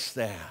did just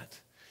that.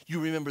 You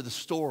remember the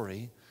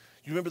story.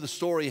 You remember the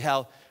story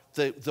how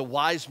the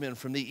wise men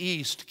from the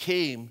east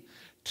came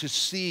to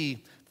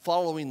see,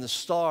 following the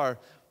star,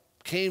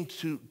 came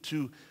to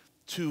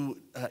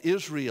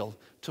Israel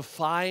to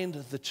find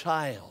the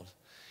child.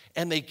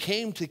 And they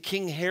came to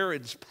King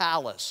Herod's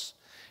palace.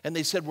 And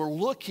they said, we're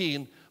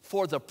looking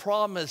for the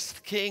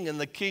promised king. And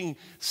the king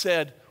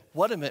said,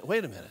 wait a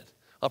minute.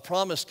 A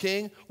promised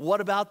king? What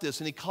about this?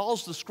 And he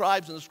calls the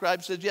scribes, and the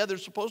scribe says, yeah,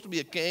 there's supposed to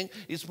be a king.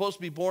 He's supposed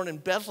to be born in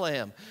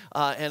Bethlehem.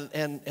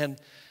 And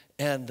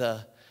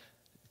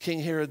King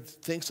Herod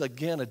thinks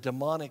again a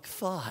demonic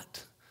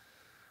thought.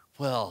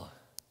 Well,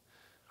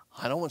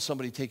 I don't want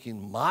somebody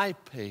taking my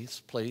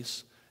place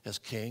as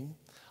king.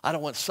 I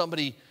don't want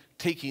somebody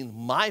taking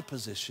my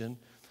position.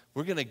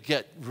 We're going to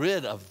get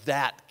rid of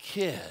that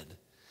kid.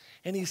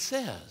 And he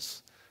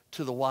says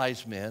to the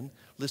wise men,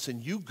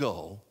 listen, you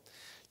go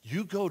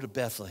to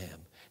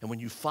Bethlehem, and when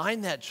you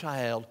find that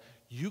child,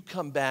 you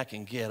come back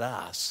and get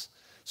us.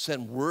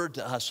 Send word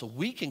to us so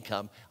we can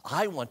come.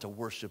 I want to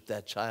worship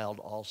that child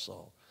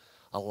also.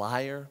 A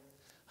liar,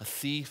 a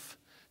thief,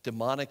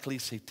 demonically,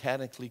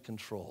 satanically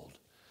controlled.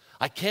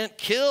 I can't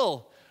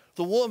kill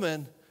the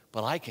woman,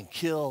 but I can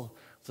kill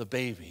the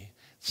baby.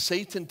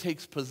 Satan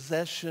takes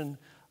possession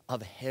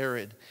of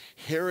Herod.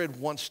 Herod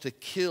wants to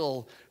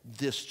kill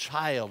this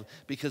child,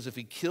 because if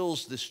he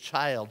kills this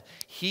child,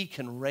 he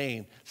can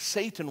reign.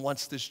 Satan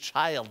wants this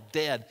child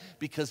dead,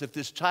 because if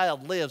this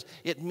child lives,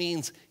 it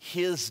means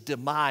his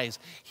demise.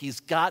 He's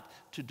got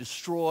to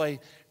destroy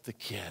the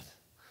kid.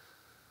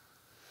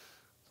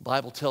 The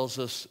Bible tells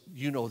us,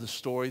 you know the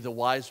story, the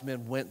wise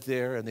men went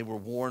there and they were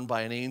warned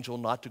by an angel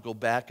not to go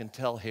back and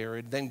tell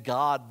Herod. Then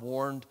God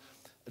warned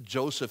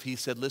Joseph. He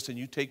said, listen,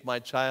 you take my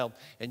child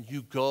and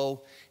you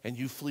go and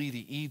you flee to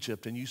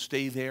Egypt and you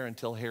stay there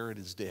until Herod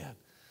is dead.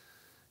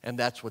 And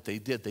that's what they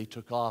did. They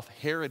took off.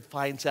 Herod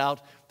finds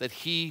out that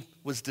he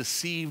was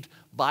deceived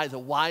by the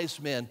wise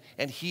men,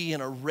 and he,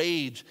 in a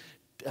rage,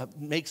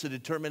 makes a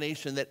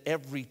determination that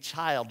every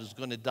child is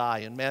going to die.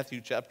 In Matthew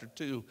chapter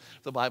 2,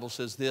 the Bible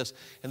says this,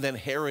 and then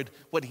Herod,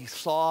 when he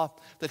saw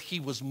that he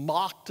was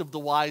mocked of the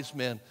wise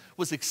men,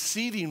 was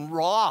exceeding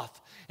wroth,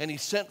 and he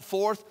sent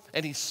forth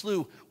and he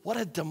slew. What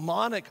a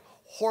demonic,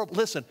 horrible.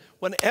 Listen,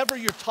 whenever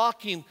you're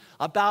talking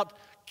about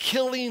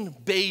killing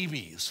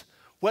babies,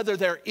 whether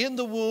they're in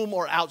the womb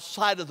or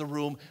outside of the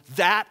womb,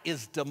 that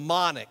is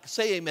demonic.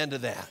 Say amen to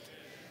that.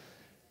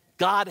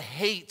 God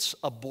hates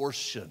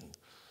abortion.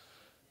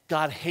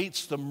 God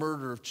hates the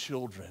murder of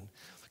children.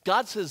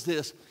 God says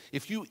this,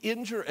 if you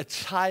injure a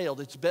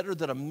child, it's better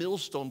that a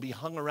millstone be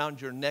hung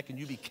around your neck and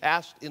you be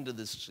cast into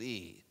the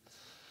sea.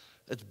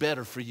 It's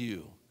better for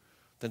you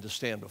than to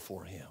stand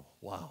before him.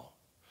 Wow.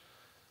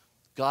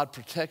 God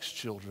protects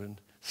children.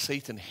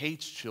 Satan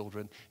hates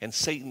children, and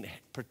Satan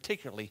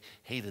particularly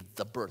hated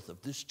the birth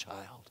of this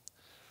child.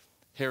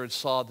 Herod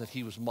saw that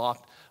he was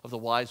mocked of the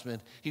wise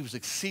men. He was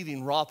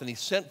exceeding wroth, and he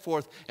sent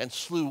forth and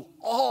slew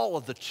all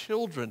of the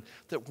children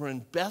that were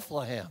in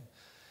Bethlehem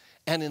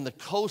and in the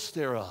coast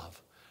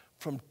thereof,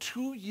 from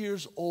 2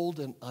 years old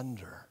and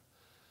under,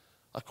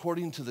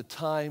 according to the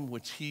time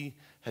which he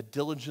had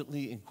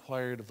diligently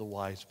inquired of the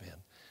wise men.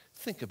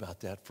 Think about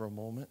that for a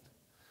moment.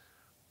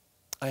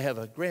 I have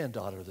a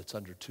granddaughter that's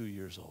under 2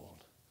 years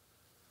old.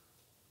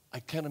 I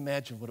can't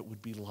imagine what it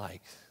would be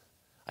like.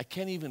 I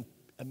can't even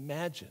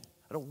imagine.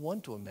 I don't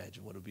want to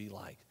imagine what it would be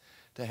like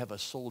to have a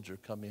soldier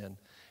come in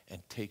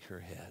and take her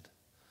head.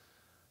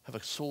 Have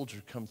a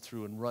soldier come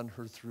through and run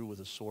her through with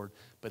a sword.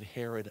 But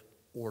Herod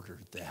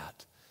ordered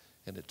that,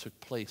 and it took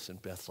place in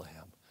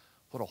Bethlehem.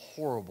 What a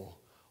horrible,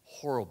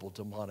 horrible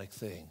demonic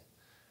thing.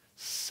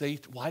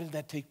 Why did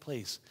that take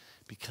place?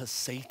 Because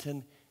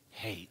Satan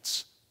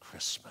hates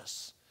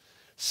Christmas.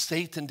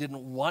 Satan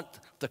didn't want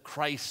the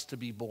Christ to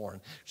be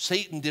born.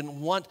 Satan didn't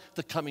want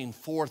the coming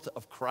forth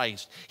of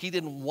Christ. He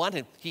didn't want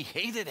it. He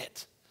hated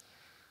it.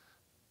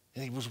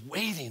 And he was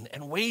waiting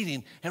and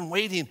waiting and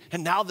waiting.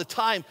 And now the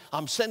time,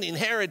 I'm sending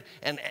Herod,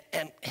 and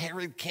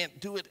Herod can't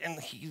do it. And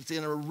he's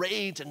in a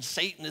rage, and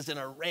Satan is in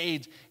a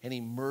rage, and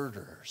he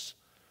murders.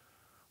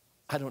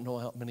 I don't know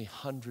how many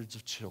hundreds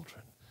of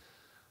children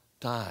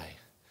die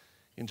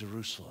in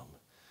Jerusalem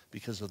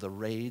because of the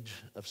rage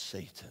of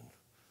Satan.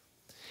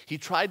 He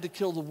tried to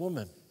kill the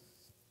woman.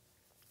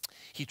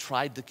 He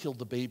tried to kill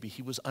the baby.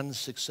 He was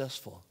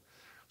unsuccessful.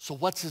 So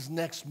what's his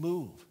next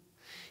move?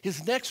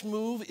 His next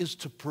move is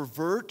to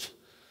pervert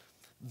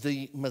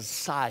the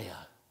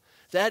Messiah.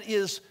 That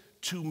is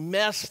to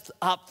mess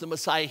up the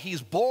Messiah.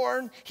 He's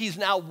born. He's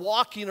now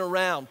walking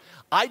around.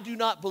 I do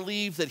not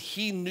believe that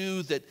he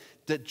knew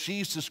that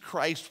Jesus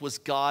Christ was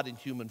God in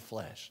human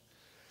flesh.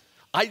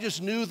 I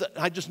just know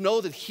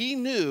that he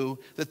knew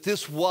that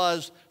this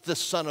was the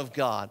Son of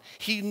God.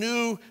 He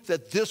knew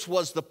that this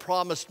was the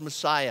promised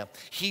Messiah.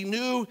 He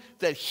knew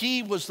that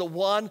he was the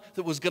one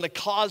that was going to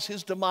cause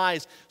his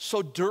demise.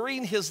 So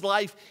during his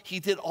life,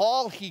 he did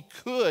all he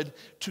could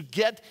to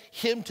get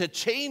him to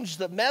change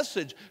the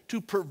message,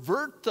 to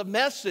pervert the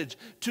message,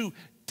 to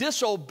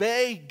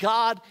disobey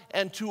God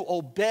and to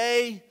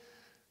obey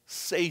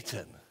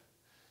Satan.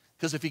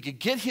 Because if he could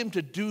get him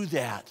to do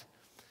that,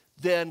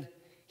 then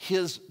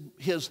his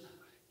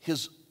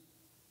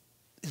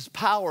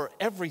power,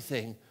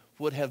 everything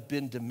would have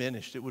been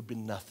diminished. It would have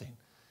been nothing.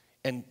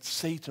 And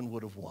Satan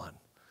would have won.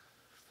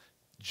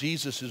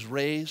 Jesus is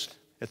raised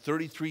at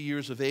 33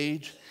 years of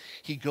age.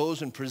 He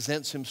goes and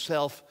presents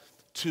himself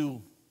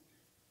to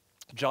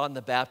John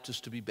the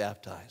Baptist to be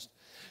baptized.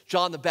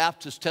 John the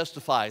Baptist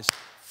testifies,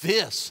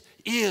 "This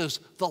is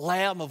the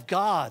Lamb of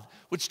God,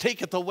 which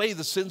taketh away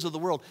the sins of the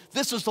world."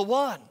 This is the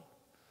one.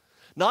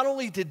 Not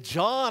only did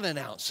John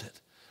announce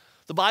it,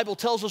 the Bible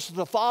tells us that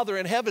the Father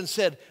in heaven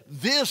said,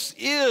 "This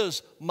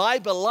is my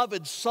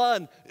beloved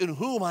Son in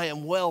whom I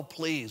am well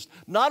pleased."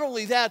 Not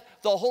only that,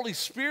 the Holy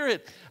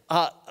Spirit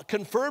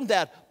confirmed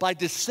that by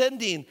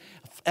descending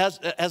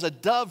as a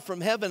dove from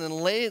heaven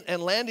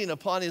and landing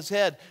upon his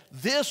head.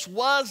 This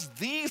was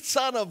the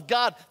Son of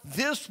God.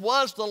 This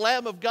was the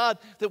Lamb of God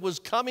that was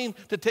coming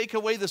to take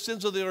away the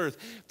sins of the earth.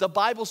 The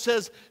Bible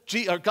says,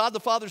 God the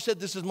Father said,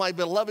 "This is my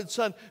beloved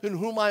Son in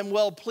whom I am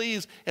well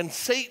pleased." And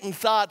Satan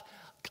thought,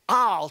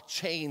 "I'll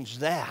change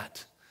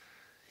that.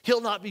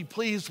 He'll not be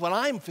pleased when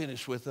I'm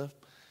finished with him."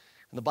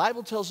 And the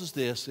Bible tells us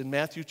this in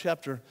Matthew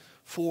chapter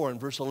 4 and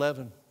verse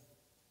 11.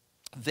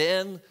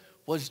 "Then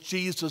was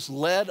Jesus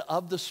led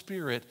of the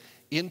Spirit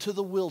into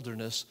the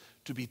wilderness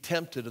to be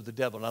tempted of the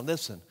devil." Now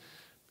listen,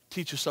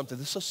 teach you something.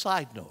 This is a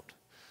side note.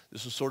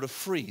 This is sort of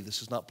free.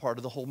 This is not part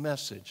of the whole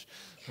message,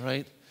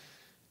 right?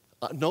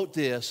 Note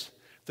this,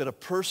 that a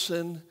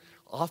person,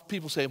 often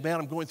people say, "Man,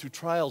 I'm going through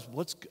trials.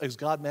 Is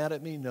God mad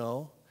at me?"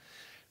 No.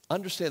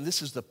 Understand,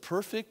 this is the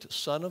perfect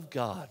Son of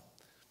God,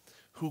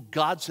 who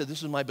God said,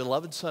 "This is my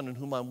beloved Son in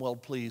whom I'm well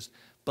pleased."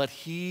 But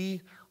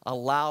he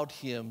allowed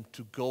him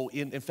to go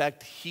in. In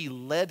fact, he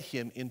led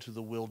him into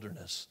the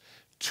wilderness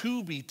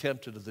to be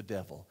tempted of the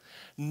devil.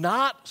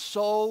 Not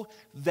so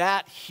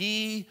that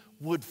he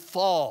would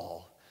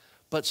fall,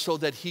 but so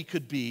that he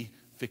could be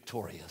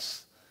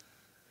victorious,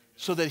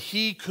 so that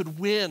he could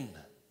win.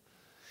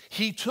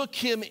 He took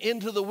him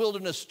into the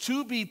wilderness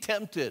to be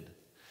tempted,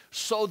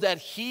 so that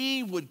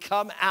he would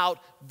come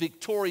out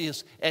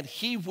victorious and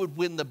he would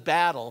win the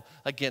battle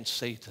against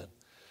Satan.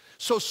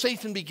 So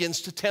Satan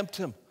begins to tempt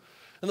him.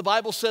 And the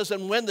Bible says,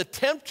 "And when the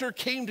tempter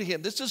came to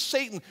him," this is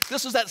Satan,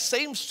 this is that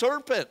same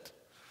serpent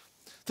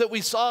that we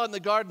saw in the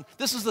garden.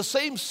 This is the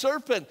same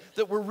serpent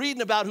that we're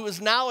reading about, who is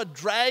now a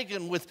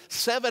dragon with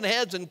 7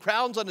 heads and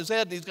crowns on his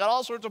head. And he's got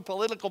all sorts of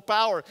political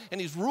power,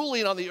 and he's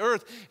ruling on the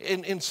earth.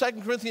 In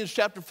 2 Corinthians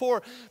chapter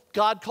 4,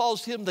 God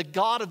calls him the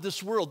God of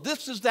this world.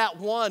 This is that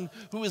one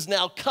who is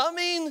now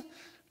coming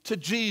to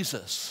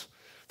Jesus.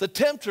 The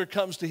tempter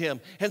comes to him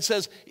and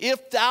says,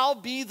 "If thou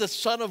be the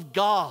Son of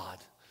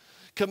God,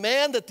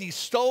 command that these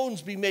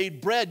stones be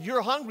made bread."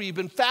 You're hungry. You've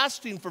been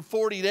fasting for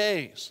 40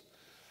 days.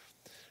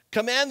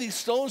 "Command these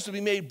stones to be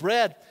made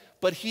bread."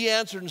 But he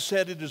answered and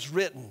said, "It is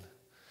written,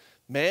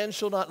 man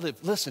shall not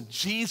live." Listen,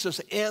 Jesus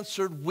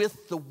answered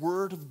with the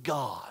word of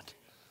God.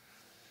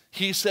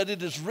 He said,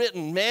 "It is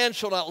written, man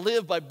shall not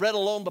live by bread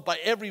alone, but by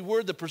every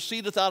word that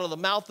proceedeth out of the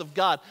mouth of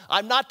God."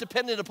 I'm not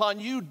dependent upon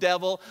you,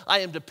 devil. I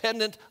am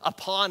dependent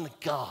upon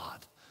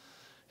God.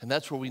 And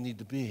that's where we need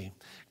to be.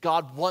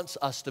 God wants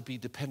us to be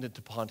dependent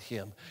upon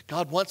him.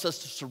 God wants us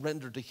to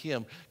surrender to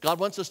him. God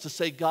wants us to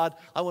say, "God,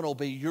 I want to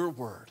obey your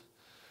word."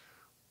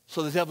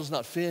 So the devil's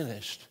not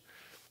finished.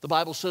 The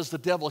Bible says the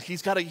devil,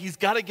 he's got to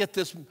get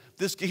this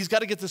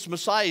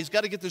Messiah. He's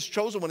got to get this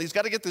chosen one. He's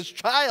got to get this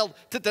child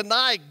to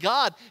deny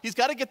God. He's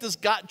got to get this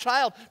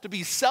child to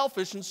be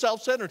selfish and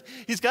self-centered.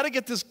 He's got to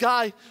get this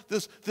guy,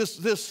 this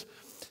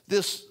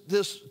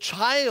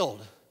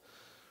child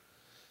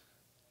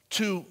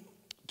to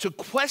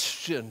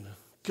question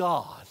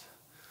God.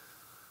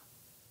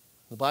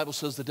 The Bible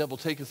says the devil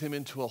taketh him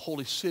into a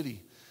holy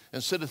city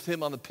and sitteth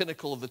him on the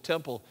pinnacle of the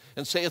temple,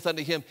 and saith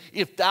unto him,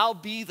 If thou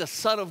be the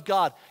Son of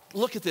God.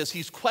 Look at this,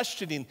 he's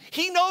questioning.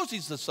 He knows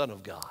he's the Son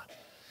of God.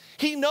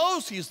 He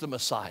knows he's the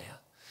Messiah.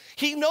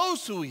 He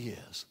knows who he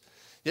is.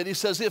 Yet he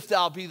says, if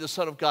thou be the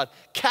Son of God,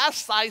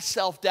 cast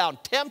thyself down,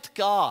 tempt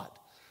God.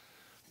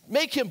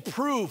 Make him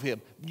prove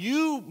him.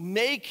 You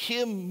make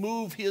him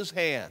move his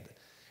hand.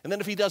 And then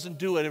if he doesn't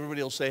do it,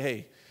 everybody will say,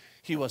 hey,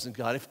 he wasn't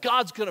God. If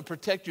God's going to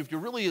protect you, if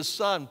you're really his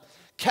son,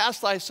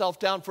 cast thyself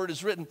down, for it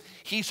is written,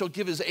 he shall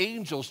give his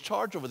angels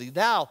charge over thee.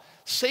 Now,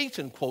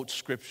 Satan quotes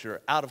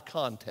scripture out of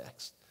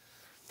context.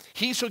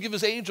 He shall give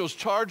his angels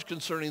charge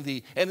concerning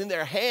thee, and in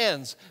their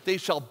hands they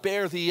shall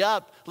bear thee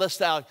up,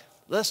 lest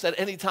at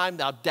any time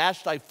thou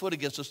dash thy foot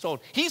against a stone.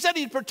 He said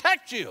he'd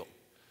protect you.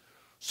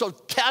 So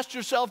cast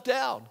yourself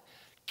down.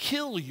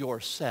 Kill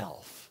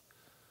yourself.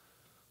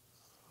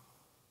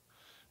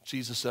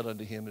 Jesus said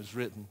unto him, it is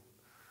written,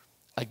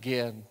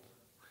 again,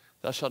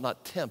 thou shalt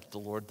not tempt the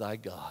Lord thy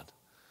God.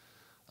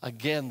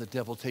 Again the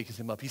devil taketh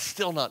him up. He's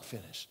still not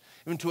finished.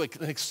 Into an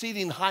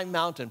exceeding high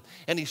mountain,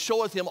 and he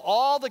showeth him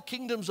all the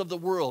kingdoms of the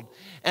world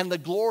and the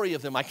glory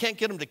of them. I can't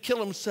get him to kill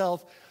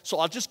himself, so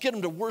I'll just get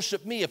him to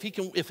worship me. If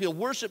he'll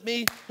worship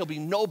me, he'll be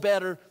no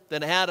better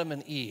than Adam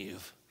and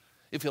Eve.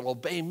 If he'll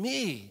obey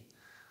me,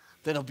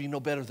 then he'll be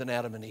no better than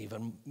Adam and Eve.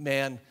 And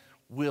man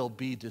will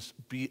be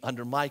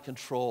under my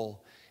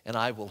control, and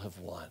I will have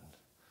won.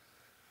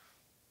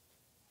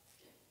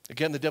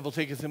 Again, the devil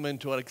taketh him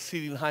into an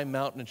exceeding high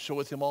mountain, and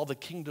showeth him all the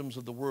kingdoms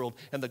of the world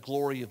and the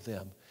glory of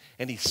them.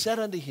 And he said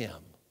unto him,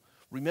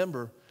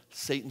 remember,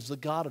 Satan's the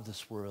god of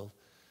this world,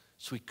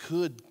 so he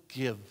could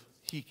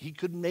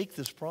make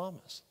this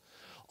promise.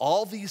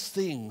 All these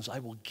things I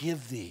will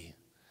give thee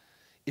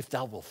if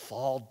thou wilt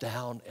fall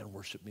down and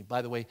worship me.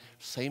 By the way,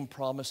 same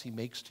promise he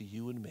makes to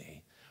you and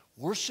me.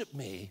 Worship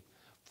me,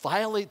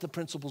 violate the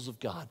principles of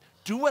God.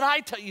 Do what I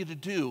tell you to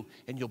do,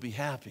 and you'll be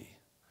happy.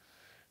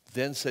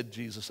 Then said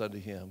Jesus unto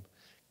him,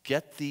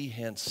 get thee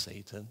hence,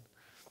 Satan.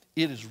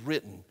 It is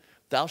written,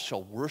 thou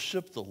shalt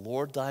worship the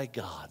Lord thy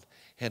God,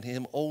 and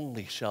him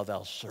only shalt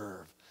thou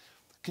serve.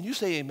 Can you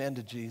say amen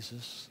to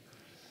Jesus?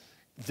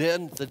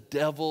 Then the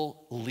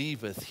devil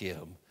leaveth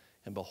him,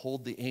 and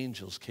behold, the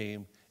angels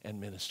came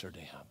and ministered to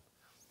him.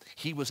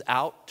 He was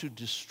out to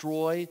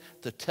destroy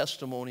the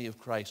testimony of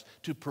Christ,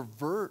 to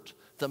pervert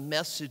the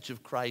message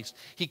of Christ.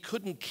 He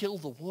couldn't kill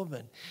the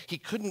woman. He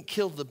couldn't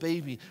kill the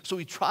baby. So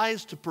he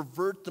tries to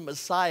pervert the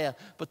Messiah,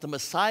 but the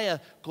Messiah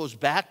goes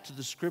back to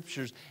the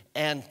scriptures,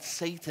 and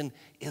Satan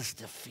is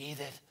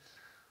defeated.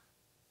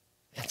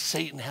 And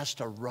Satan has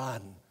to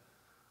run.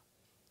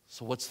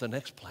 So what's the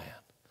next plan?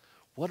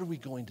 What are we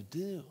going to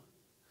do?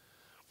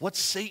 What's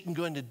Satan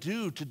going to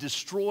do to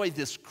destroy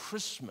this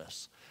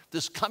Christmas,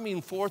 this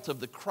coming forth of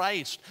the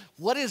Christ?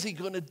 What is he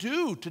going to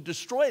do to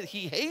destroy it?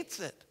 He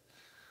hates it.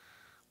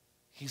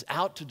 He's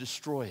out to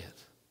destroy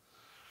it.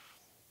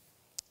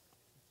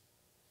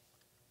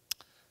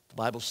 The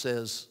Bible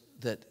says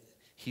that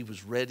he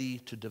was ready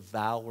to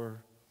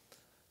devour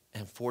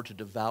and for to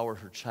devour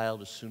her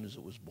child as soon as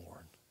it was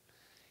born.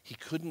 He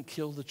couldn't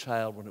kill the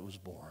child when it was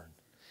born.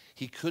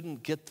 He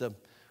couldn't get the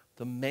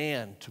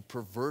man to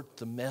pervert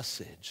the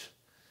message.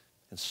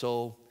 And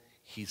so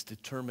he's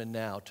determined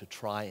now to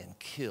try and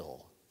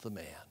kill the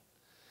man.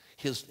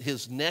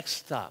 His next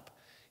stop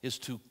is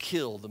to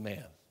kill the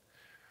man.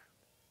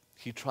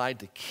 He tried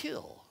to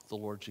kill the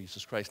Lord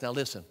Jesus Christ. Now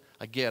listen,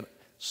 again,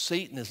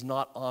 Satan is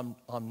not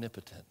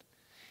omnipotent.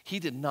 He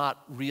did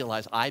not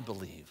realize, I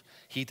believe,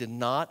 he did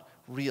not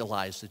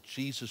realize that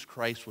Jesus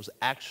Christ was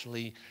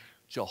actually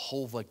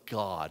Jehovah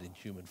God in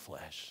human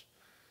flesh.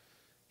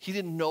 He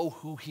didn't know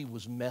who he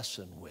was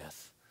messing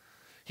with.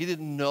 He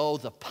didn't know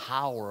the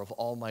power of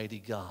Almighty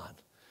God.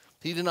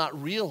 He did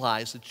not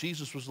realize that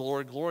Jesus was the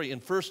Lord of glory. In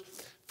 1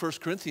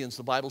 Corinthians,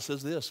 the Bible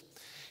says this.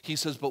 He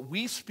says, but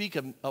we speak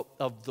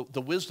of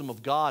the wisdom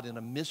of God in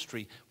a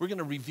mystery. We're going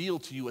to reveal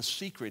to you a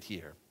secret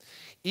here.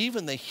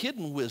 Even the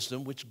hidden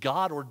wisdom which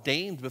God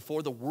ordained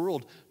before the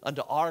world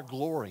unto our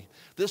glory.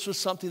 This was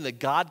something that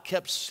God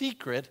kept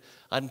secret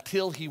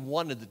until he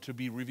wanted it to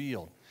be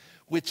revealed.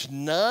 Which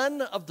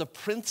none of the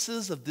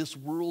princes of this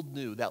world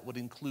knew. That would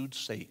include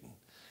Satan.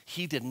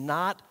 He did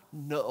not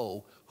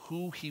know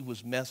who he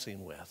was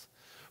messing with.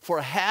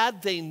 For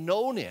had they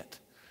known it,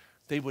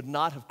 they would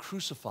not have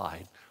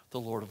crucified the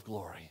Lord of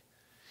glory.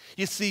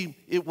 You see,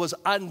 it was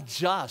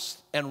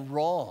unjust and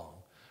wrong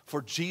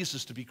for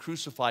Jesus to be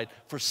crucified,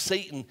 for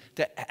Satan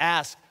to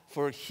ask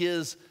for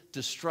his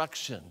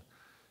destruction,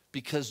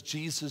 because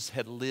Jesus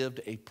had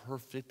lived a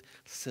perfect,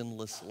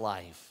 sinless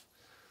life.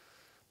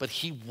 But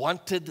he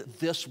wanted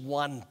this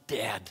one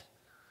dead.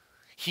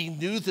 He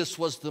knew this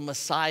was the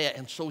Messiah,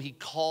 and so he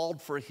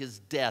called for his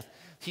death.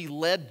 He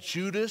led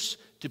Judas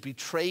to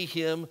betray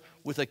him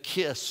with a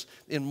kiss.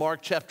 In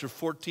Mark chapter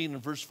 14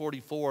 and verse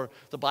 44,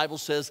 the Bible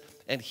says,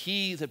 and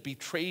he that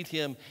betrayed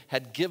him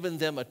had given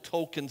them a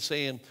token,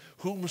 saying,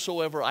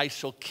 whomsoever I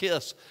shall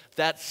kiss,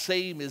 that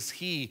same is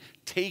he.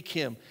 Take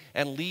him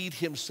and lead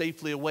him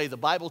safely away. The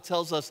Bible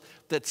tells us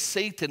that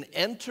Satan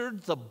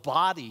entered the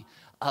body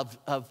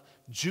of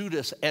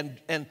Judas,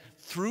 and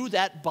through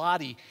that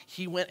body,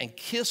 he went and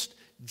kissed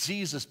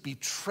Jesus,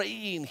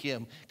 betraying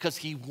him because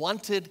he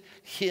wanted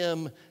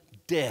him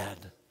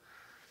dead.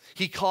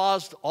 He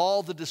caused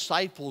all the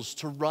disciples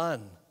to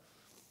run.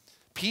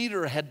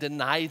 Peter had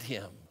denied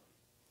him.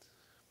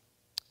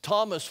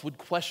 Thomas would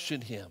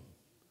question him.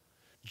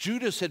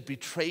 Judas had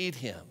betrayed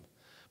him.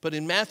 But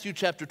in Matthew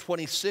chapter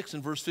 26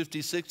 and verse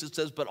 56, it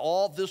says, "But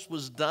all this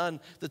was done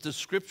that the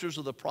scriptures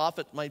of the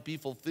prophet might be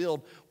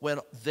fulfilled, when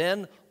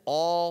then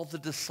all the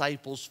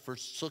disciples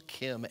forsook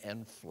him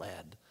and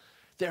fled."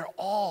 They're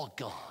all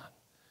gone.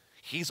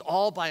 He's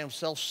all by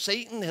himself.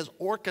 Satan has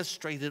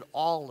orchestrated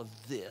all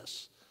of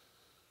this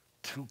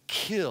to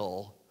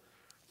kill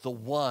the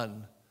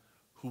one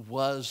who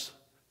was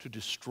to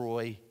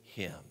destroy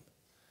him.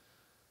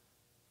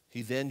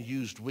 He then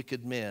used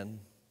wicked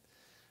men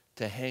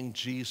to hang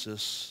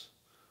Jesus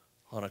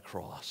on a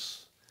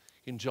cross.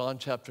 In John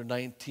chapter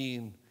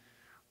 19,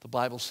 the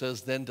Bible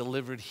says, "Then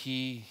delivered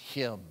he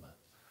him,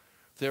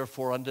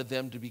 therefore unto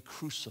them to be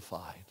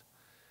crucified.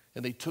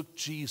 And they took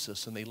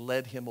Jesus and they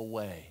led him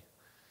away.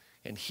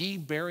 And he,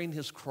 bearing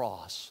his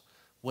cross,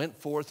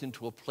 went forth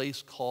into a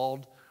place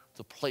called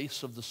the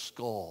place of the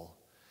skull,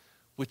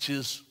 which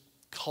is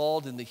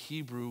called in the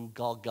Hebrew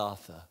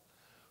Golgotha,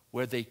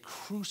 where they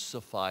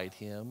crucified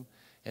him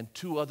and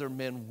two other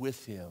men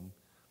with him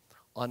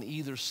on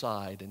either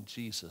side, and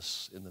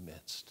Jesus in the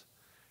midst."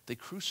 They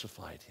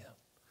crucified him.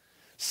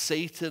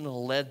 Satan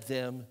led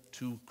them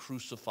to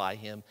crucify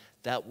him.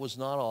 That was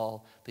not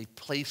all. They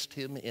placed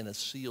him in a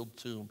sealed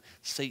tomb.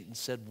 Satan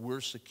said,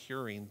 "We're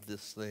securing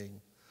this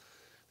thing.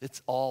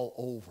 It's all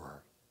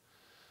over."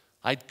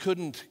 I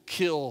couldn't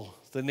kill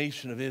the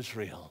nation of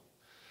Israel.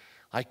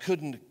 I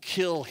couldn't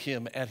kill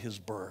him at his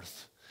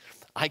birth.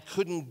 I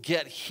couldn't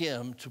get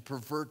him to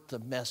pervert the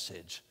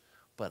message,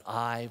 but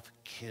I've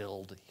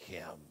killed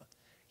him.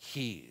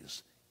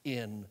 He's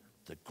in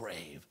the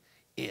grave.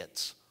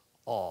 It's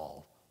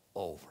all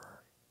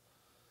over.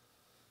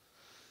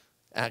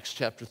 Acts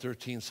chapter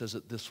 13 says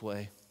it this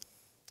way: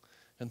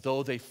 "And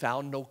though they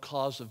found no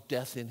cause of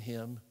death in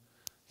him,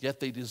 yet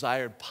they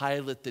desired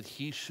Pilate that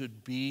he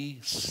should be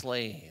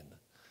slain.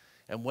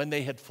 And when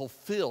they had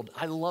fulfilled,"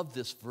 I love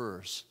this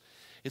verse,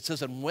 it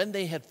says, "and when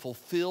they had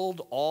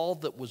fulfilled all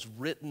that was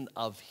written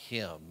of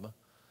him,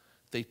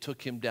 they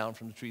took him down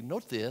from the tree."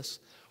 Note this: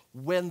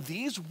 when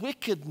these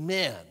wicked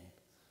men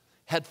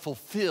had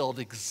fulfilled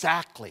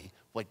exactly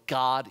what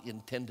God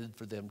intended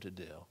for them to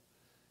do.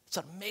 It's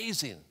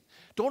amazing.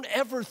 Don't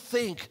ever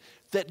think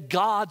that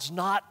God's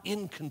not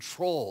in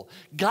control.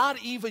 God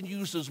even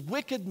uses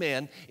wicked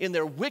men in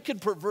their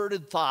wicked,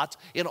 perverted thoughts,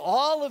 in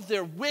all of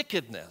their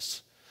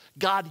wickedness.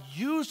 God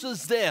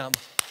uses them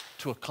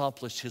to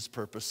accomplish his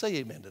purpose. Say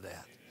amen to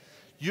that.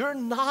 You're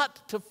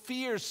not to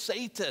fear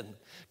Satan.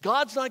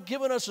 God's not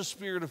given us a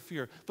spirit of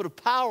fear, but of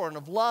power and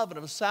of love and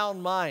of a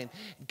sound mind.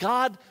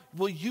 God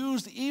will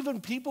use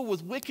even people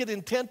with wicked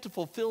intent to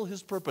fulfill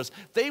his purpose.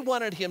 They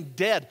wanted him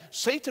dead.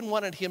 Satan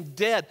wanted him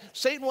dead.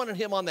 Satan wanted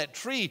him on that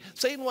tree.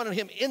 Satan wanted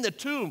him in the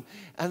tomb.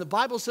 And the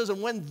Bible says,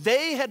 "And when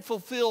they had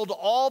fulfilled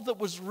all that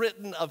was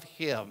written of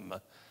him,"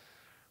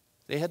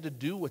 they had to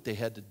do what they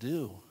had to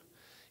do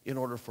in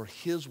order for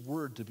his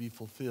word to be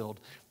fulfilled.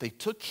 They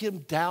took him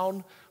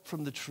down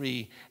from the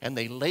tree and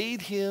they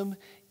laid him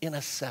in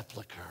a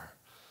sepulcher.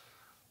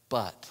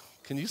 But,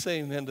 can you say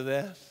amen to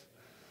that?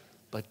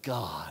 But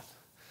God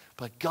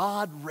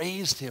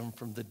raised him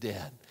from the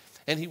dead.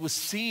 And he was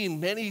seen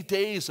many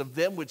days of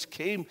them which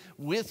came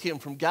with him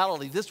from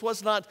Galilee. This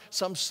was not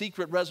some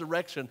secret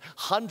resurrection.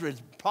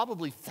 Hundreds,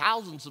 probably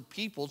thousands of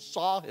people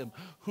saw him,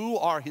 who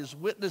are his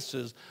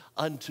witnesses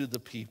unto the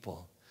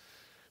people.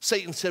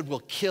 Satan said, "We'll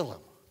kill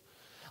him.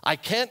 I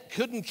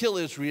couldn't kill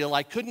Israel.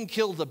 I couldn't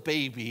kill the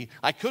baby.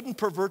 I couldn't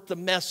pervert the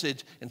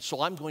message, and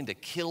so I'm going to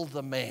kill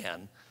the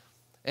man."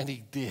 And he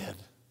did.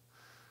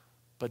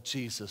 But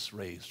Jesus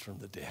raised from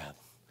the dead.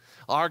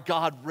 Our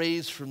God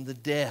raised from the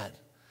dead.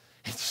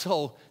 And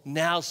so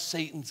now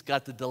Satan's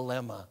got the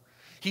dilemma.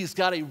 He's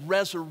got a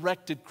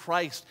resurrected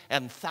Christ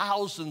and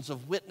thousands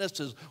of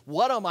witnesses.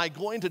 What am I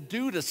going to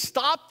do to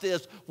stop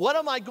this? What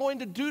am I going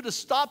to do to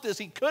stop this?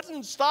 He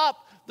couldn't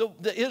stop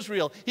the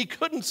Israel. He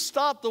couldn't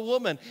stop the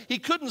woman. He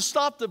couldn't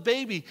stop the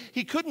baby.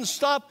 He couldn't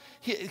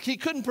he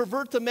couldn't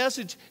pervert the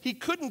message. He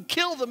couldn't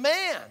kill the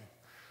man.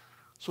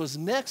 So his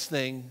next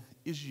thing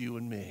is you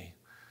and me.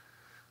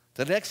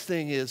 The next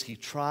thing is he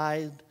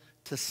tried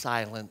to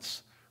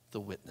silence the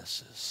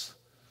witnesses.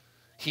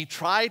 He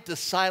tried to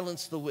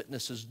silence the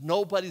witnesses.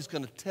 Nobody's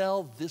going to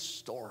tell this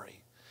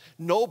story.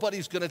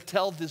 Nobody's going to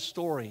tell this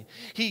story.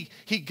 He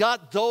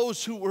got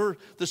those who were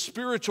the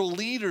spiritual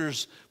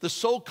leaders, the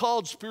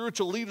so-called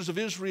spiritual leaders of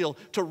Israel,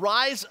 to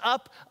rise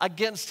up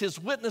against his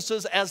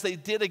witnesses as they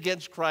did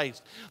against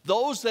Christ.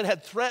 Those that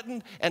had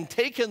threatened and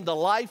taken the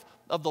life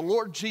of the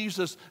Lord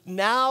Jesus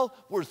now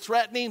were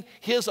threatening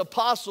his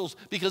apostles,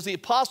 because the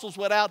apostles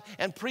went out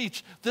and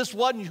preached, this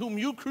one whom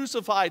you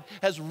crucified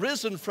has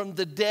risen from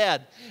the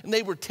dead. And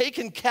they were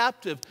taken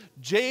captive.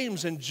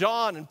 James and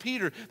John and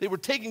Peter, they were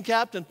taken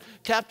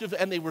captive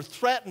and they were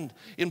threatened.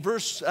 In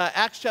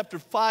Acts chapter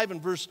 5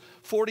 and verse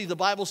 40, the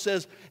Bible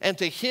says, and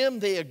to him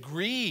they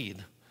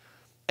agreed.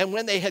 And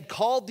when they had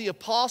called the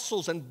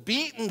apostles and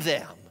beaten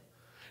them,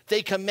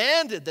 they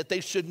commanded that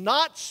they should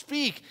not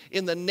speak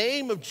in the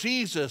name of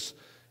Jesus,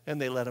 and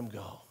they let him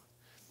go.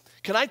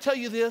 Can I tell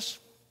you this?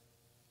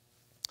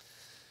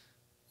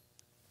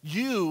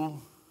 You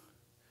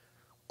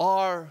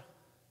are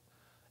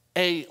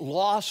a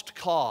lost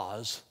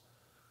cause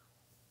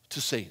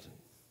to Satan.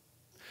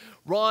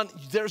 Ron,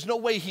 there's no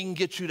way he can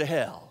get you to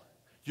hell.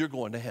 You're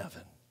going to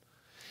heaven.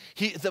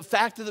 The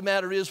fact of the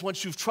matter is,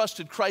 once you've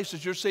trusted Christ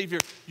as your Savior,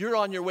 you're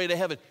on your way to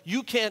heaven.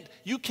 You can't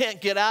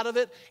get out of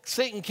it.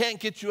 Satan can't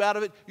get you out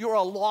of it. You're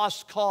a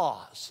lost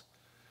cause.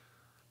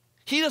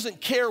 He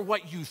doesn't care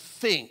what you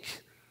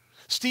think.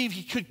 Steve,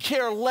 he could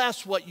care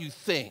less what you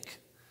think.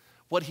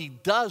 What he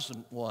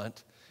doesn't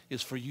want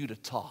is for you to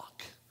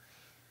talk.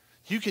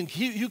 You can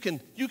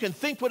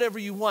think whatever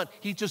you want.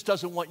 He just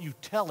doesn't want you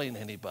telling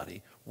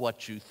anybody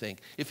what you think.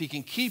 If he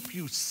can keep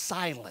you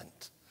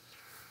silent,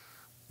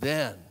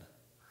 then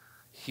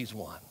he's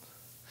won.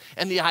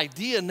 And the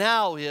idea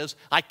now is,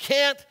 I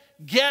can't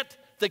get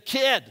the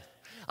kid.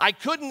 I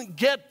couldn't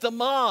get the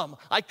mom.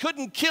 I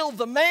couldn't kill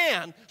the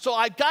man. So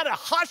I got to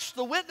hush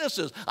the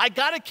witnesses. I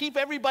got to keep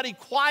everybody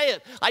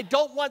quiet. I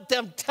don't want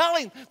them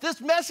telling.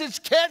 This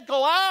message can't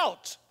go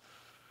out,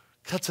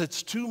 because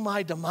it's to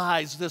my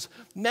demise. This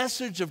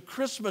message of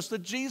Christmas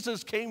that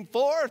Jesus came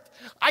forth,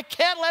 I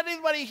can't let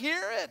anybody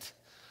hear it.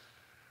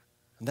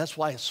 And that's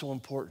why it's so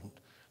important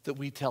that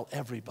we tell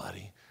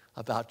everybody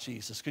about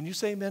Jesus. Can you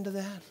say amen to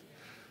that?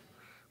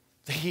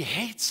 He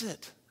hates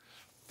it.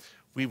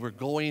 We were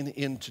going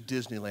into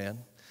Disneyland.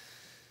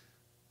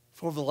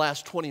 For the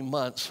last 20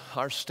 months,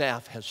 our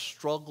staff has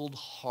struggled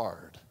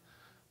hard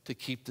to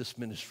keep this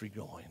ministry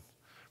going.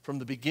 From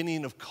the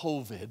beginning of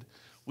COVID,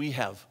 we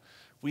have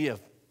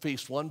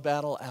faced one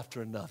battle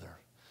after another.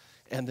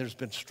 And there's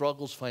been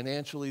struggles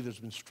financially, there's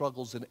been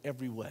struggles in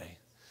every way.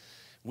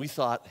 We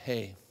thought,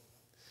 hey,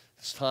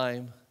 it's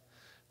time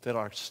that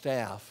our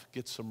staff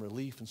gets some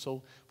relief. And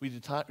so we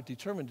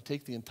determined to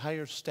take the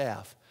entire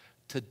staff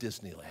to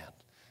Disneyland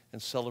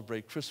and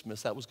celebrate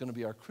Christmas. That was going to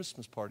be our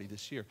Christmas party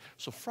this year.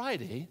 So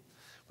Friday,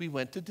 we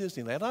went to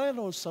Disneyland. I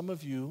know some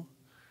of you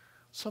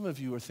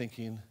are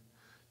thinking,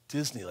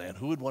 Disneyland,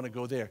 who would want to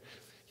go there?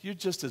 You're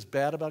just as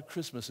bad about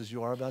Christmas as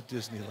you are about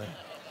Disneyland.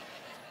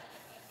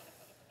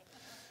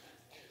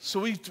 So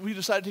we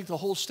decided to take the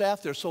whole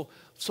staff there. So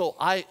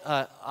I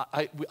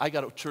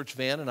got a church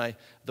van, and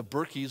the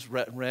Berkeys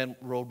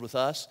rode with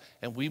us,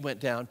 and we went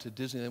down to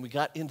Disneyland. We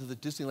got into the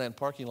Disneyland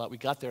parking lot. We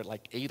got there at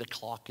like 8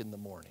 o'clock in the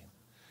morning.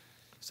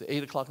 You say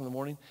 8 o'clock in the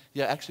morning?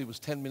 Yeah, actually it was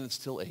 10 minutes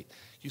till 8.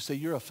 You say,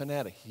 you're a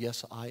fanatic.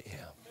 Yes, I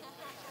am.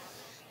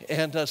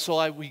 And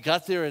so we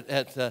got there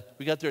at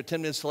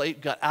 10 minutes till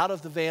 8. Got out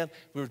of the van.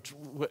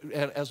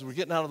 And as we're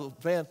getting out of the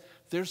van,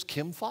 there's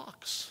Kim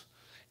Fox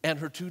and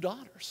her 2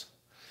 daughters.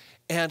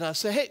 And I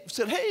said,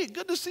 hey,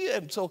 good to see you.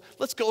 And so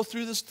let's go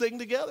through this thing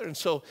together. And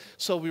so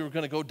we were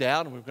going to go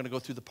down, and we were going to go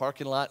through the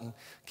parking lot and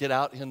get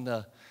out, and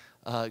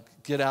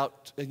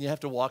you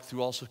have to walk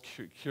through all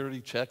security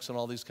checks and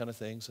all these kind of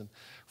things and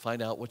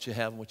find out what you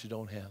have and what you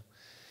don't have.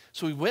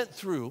 So we went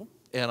through,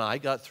 and I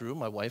got through,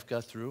 my wife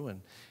got through,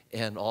 and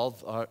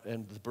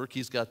the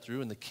Berkeys got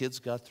through, and the kids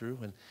got through,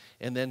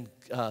 and then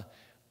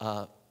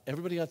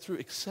everybody got through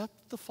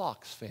except the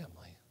Fox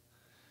family.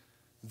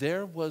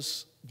 There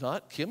was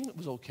not, Kim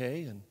was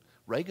okay, and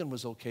Reagan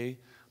was okay,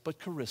 but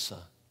Carissa.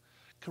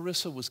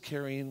 Carissa was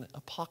carrying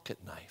a pocket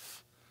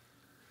knife.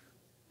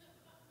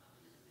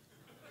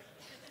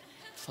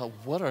 I thought,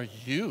 what are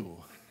you?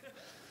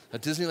 A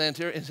Disneyland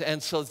terrier?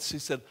 And so she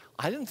said,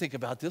 I didn't think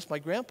about this. My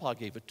grandpa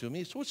gave it to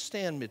me, so it's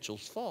Stan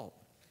Mitchell's fault.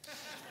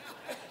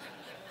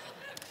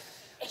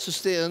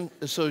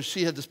 So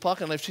she had this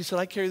pocket knife. She said,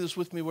 I carry this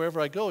with me wherever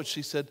I go. And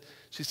she said,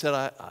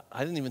 I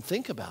didn't even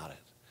think about it.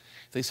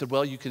 They said,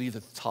 well, you could either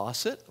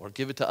toss it or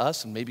give it to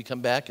us and maybe come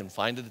back and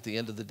find it at the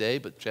end of the day,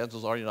 but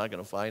chances are you're not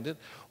going to find it.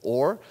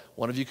 Or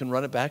one of you can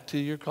run it back to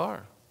your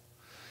car.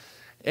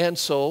 And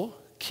so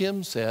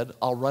Kim said,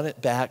 I'll run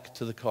it back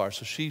to the car.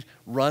 So she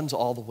runs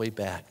all the way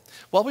back.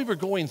 While we were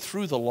going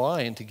through the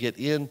line to get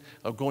in,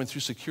 or going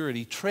through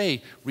security,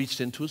 Trey reached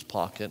into his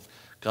pocket,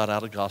 got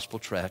out a gospel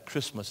tract,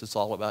 Christmas, it's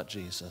all about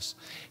Jesus,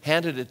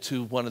 handed it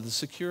to one of the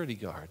security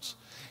guards,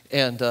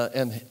 and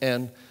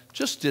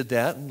just did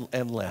that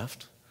and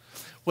left.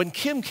 When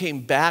Kim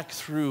came back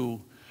through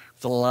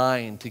the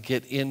line to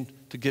get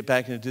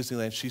back into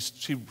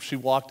Disneyland, she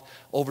walked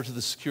over to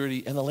the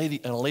security, and a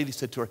lady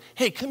said to her,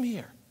 hey, come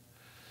here.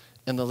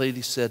 And the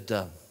lady said,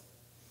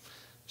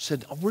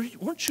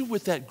 weren't you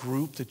with that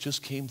group that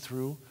just came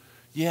through?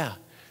 Yeah.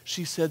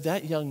 She said,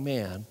 that young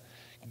man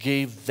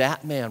gave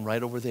that man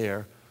right over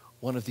there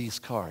one of these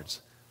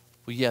cards.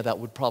 Well, yeah,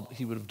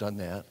 he would have done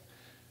that.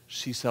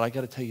 She said, I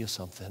got to tell you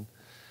something.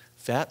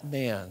 That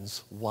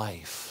man's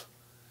wife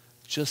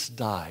just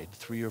died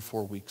 3 or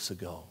 4 weeks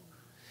ago.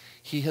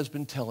 He has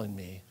been telling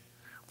me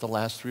the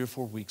last 3 or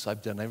 4 weeks,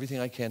 I've done everything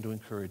I can to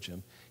encourage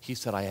him. He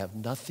said, I have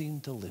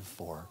nothing to live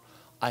for.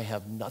 I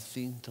have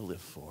nothing to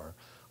live for.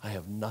 I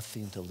have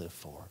nothing to live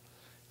for.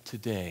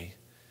 Today,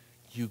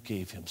 you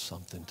gave him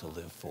something to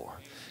live for.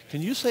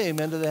 Can you say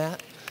amen to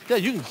that? Yeah,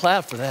 you can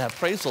clap for that.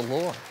 Praise the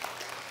Lord.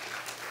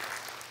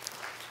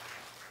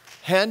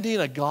 Handing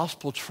a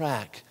gospel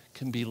tract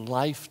can be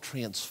life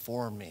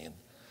transforming.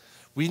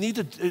 We need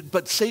to,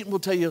 but Satan will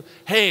tell you,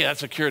 hey, that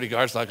security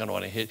guard's not going to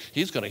want to hit.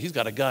 He's got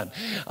a gun.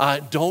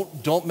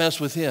 Don't mess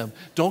with him.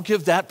 Don't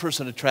give that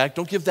person a tract.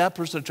 Don't give that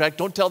person a tract.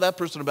 Don't tell that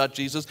person about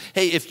Jesus.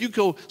 Hey, if you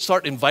go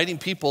start inviting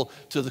people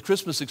to the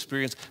Christmas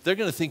experience, they're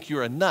going to think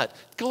you're a nut.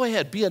 Go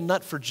ahead, be a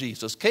nut for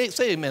Jesus. Okay?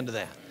 Say amen to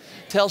that.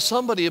 Tell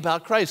somebody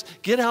about Christ.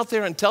 Get out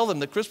there and tell them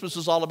that Christmas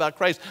is all about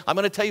Christ. I'm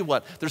going to tell you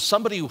what, there's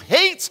somebody who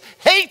hates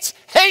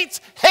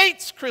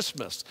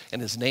Christmas,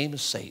 and his name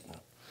is Satan.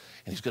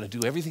 And he's going to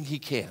do everything he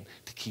can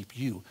to keep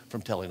you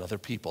from telling other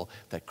people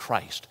that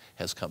Christ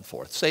has come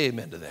forth. Say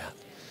amen to that.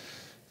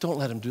 Don't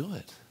let him do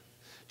it.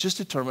 Just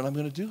determine I'm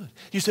going to do it.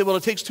 You say, well,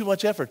 it takes too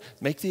much effort.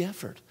 Make the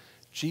effort.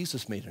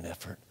 Jesus made an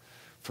effort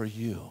for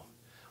you.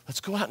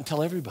 Let's go out and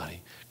tell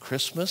everybody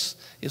Christmas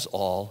is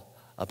all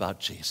about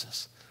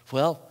Jesus.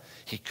 Well,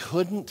 he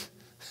couldn't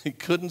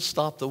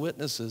stop the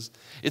witnesses.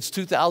 It's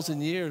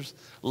 2,000 years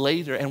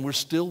later, and we're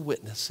still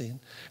witnessing.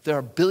 There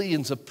are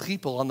billions of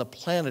people on the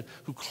planet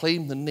who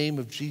claim the name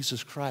of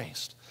Jesus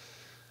Christ.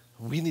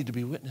 We need to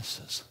be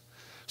witnesses.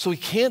 So he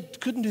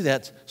couldn't do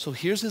that. So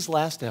here's his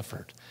last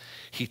effort.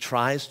 He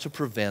tries to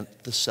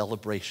prevent the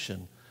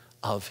celebration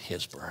of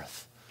his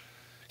birth.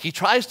 He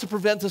tries to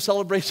prevent the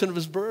celebration of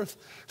his birth.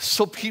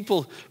 So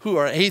people who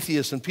are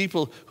atheists and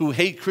people who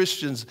hate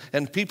Christians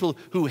and people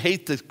who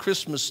hate the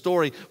Christmas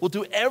story will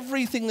do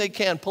everything they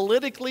can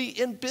politically,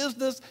 in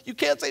business. You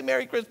can't say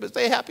Merry Christmas,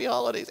 say Happy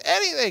Holidays,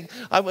 anything.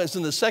 I was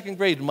in the 2nd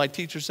grade and my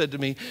teacher said to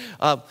me,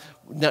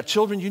 now,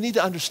 children, you need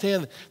to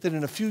understand that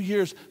in a few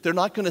years, they're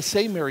not going to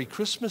say Merry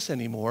Christmas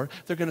anymore.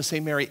 They're going to say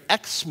Merry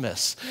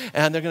Xmas.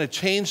 And they're going to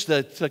change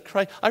the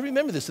Christ. I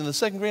remember this in the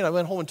 2nd grade. I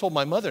went home and told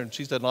my mother, and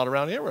she said, not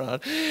around here, we're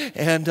not.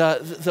 And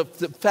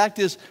the fact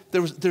is,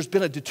 there's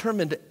been a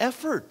determined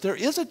effort. There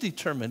is a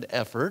determined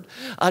effort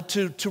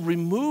to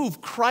remove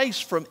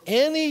Christ from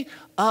any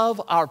of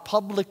our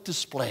public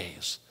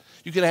displays.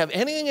 You can have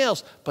anything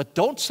else, but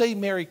don't say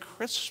Merry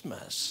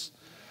Christmas.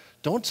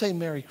 Don't say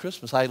Merry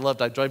Christmas. I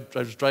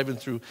was driving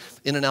through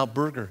In-N-Out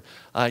Burger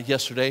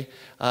yesterday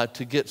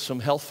to get some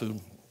health food.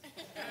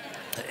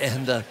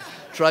 And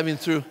driving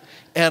through,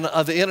 and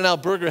the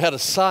In-N-Out Burger had a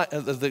sign,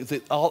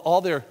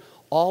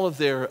 all of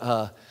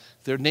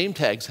their name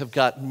tags have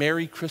got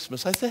Merry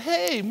Christmas. I said,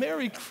 hey,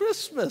 Merry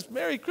Christmas,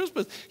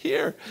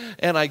 here.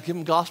 And I give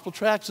them gospel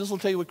tracts. This will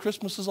tell you what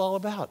Christmas is all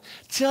about.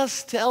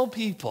 Just tell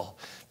people.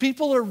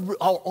 People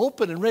are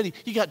open and ready.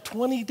 You got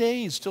 20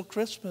 days till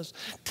Christmas.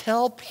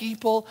 Tell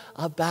people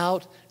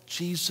about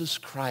Jesus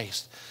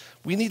Christ.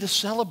 We need to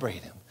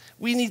celebrate him.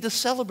 We need to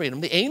celebrate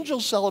him. The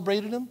angels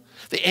celebrated him.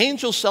 The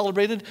angels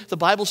celebrated. The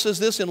Bible says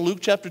this in Luke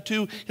chapter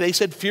 2. They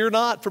said, fear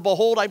not, for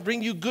behold, I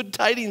bring you good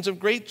tidings of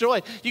great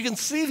joy. You can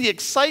see the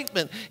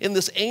excitement in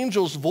this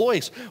angel's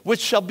voice, which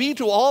shall be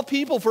to all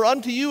people, for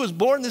unto you is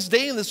born this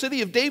day in the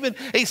city of David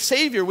a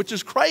Savior, which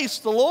is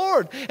Christ the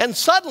Lord. And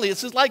suddenly,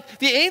 it's like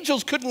the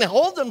angels couldn't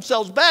hold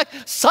themselves back.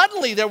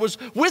 Suddenly, there was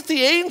with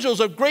the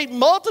angels a great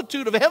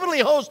multitude of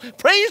heavenly hosts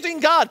praising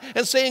God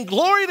and saying,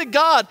 glory to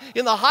God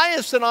in the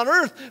highest, and on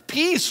earth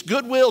peace,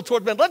 goodwill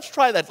toward men. Let's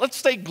try that. Let's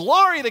say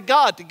glory to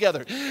God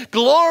together.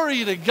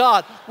 Glory to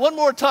God. One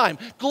more time.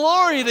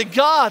 Glory to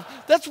God.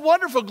 That's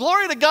wonderful.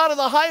 Glory to God in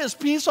the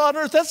highest, peace on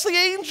earth. That's the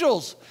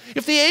angels.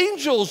 If the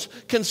angels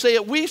can say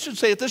it, we should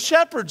say it. The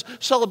shepherds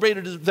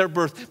celebrated their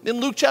birth. In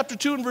Luke chapter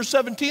 2 and verse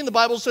 17, the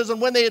Bible says,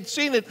 and when they had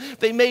seen it,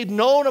 they made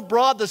known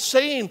abroad the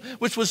saying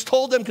which was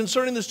told them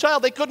concerning this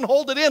child. They couldn't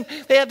hold it in.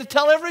 They had to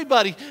tell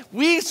everybody.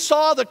 We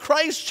saw the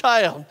Christ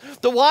child.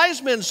 The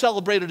wise men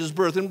celebrated his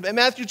birth. In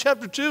Matthew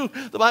chapter 2,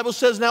 the Bible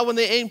says, now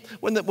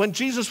when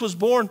Jesus was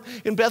born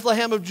in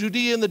Bethlehem of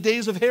Judea in the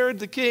days of Herod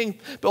the king,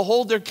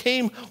 behold, there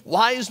came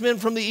wise men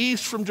from the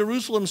east, from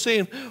Jerusalem,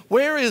 saying,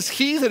 where is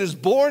he that is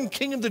born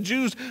King of the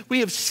Jews? We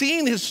have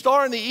seen his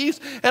star in the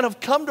east and have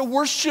come to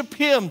worship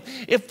him.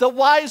 If the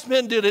wise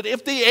men did it,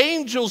 if the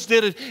angels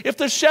did it, if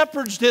the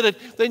shepherds did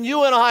it, then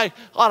you and I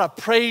ought to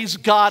praise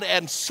God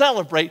and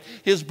celebrate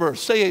his birth.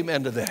 Say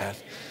amen to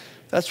that.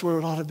 That's where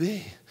it ought to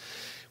be.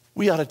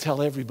 We ought to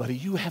tell everybody,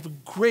 you have a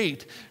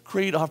great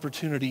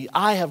opportunity.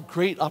 I have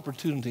great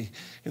opportunity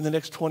in the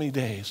next 20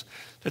 days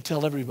to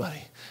tell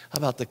everybody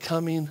about the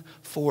coming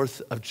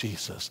forth of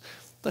Jesus.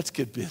 Let's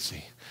get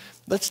busy.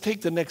 Let's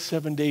take the next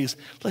 7 days.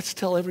 Let's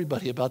tell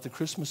everybody about the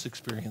Christmas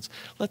experience.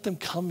 Let them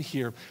come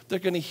here. They're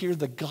going to hear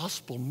the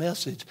gospel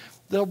message.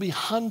 There'll be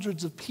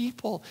hundreds of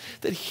people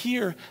that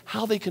hear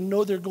how they can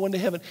know they're going to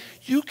heaven.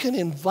 You can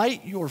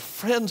invite your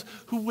friends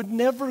who would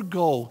never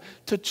go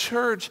to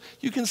church.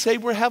 You can say,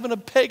 we're having a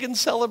pagan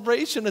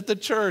celebration at the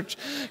church.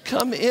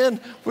 Come in.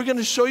 We're going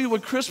to show you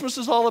what Christmas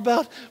is all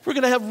about. We're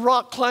going to have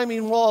rock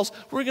climbing walls.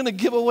 We're going to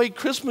give away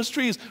Christmas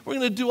trees. We're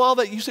going to do all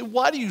that. You say,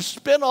 why do you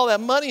spend all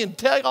that money and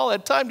take all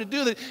that time to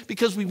do that?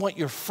 Because we want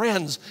your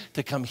friends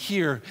to come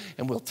here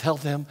and we'll tell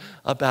them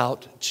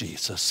about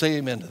Jesus. Say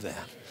amen to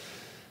that.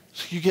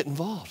 So you get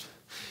involved.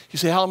 You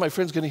say, how are my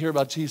friends going to hear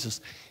about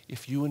Jesus?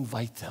 If you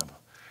invite them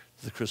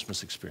to the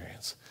Christmas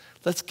experience.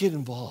 Let's get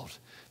involved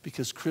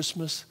because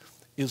Christmas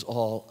is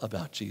all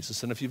about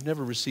Jesus. And if you've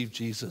never received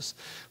Jesus,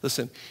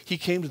 listen, he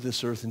came to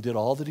this earth and did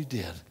all that he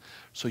did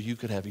so you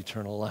could have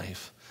eternal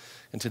life.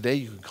 And today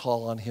you can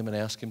call on him and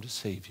ask him to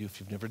save you. If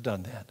you've never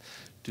done that,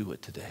 do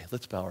it today.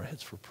 Let's bow our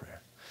heads for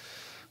prayer.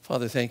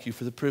 Father, thank you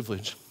for the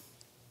privilege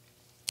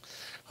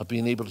of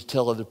being able to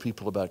tell other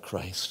people about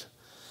Christ.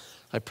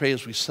 I pray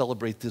as we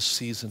celebrate this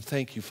season,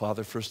 thank you,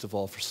 Father, first of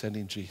all, for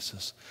sending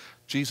Jesus.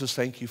 Jesus,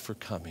 thank you for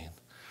coming.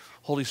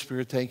 Holy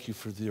Spirit, thank you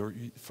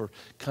for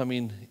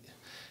coming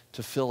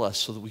to fill us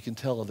so that we can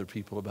tell other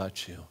people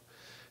about you.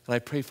 And I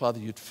pray, Father,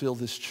 you'd fill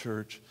this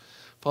church.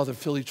 Father,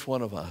 fill each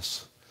one of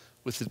us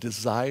with the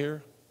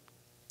desire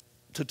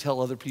to tell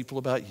other people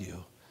about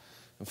you.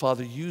 And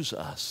Father, use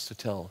us to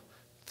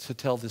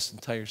tell this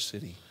entire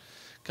city.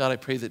 God, I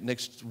pray that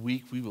next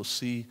week we will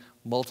see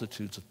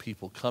multitudes of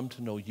people come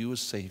to know you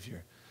as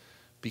Savior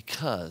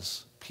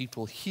because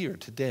people here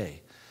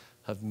today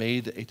have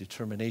made a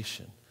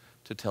determination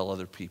to tell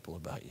other people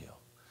about you.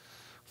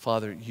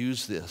 Father,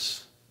 use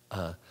this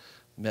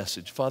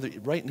message. Father,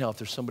 right now, if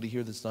there's somebody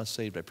here that's not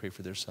saved, I pray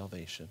for their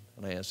salvation.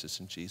 And I ask this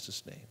in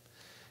Jesus' name.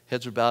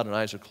 Heads are bowed and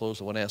eyes are closed.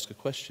 I want to ask a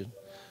question.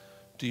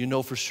 Do you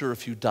know for sure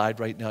if you died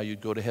right now, you'd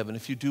go to heaven?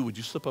 If you do, would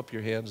you slip up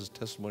your hands as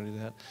testimony to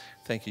that?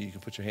 Thank you. You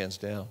can put your hands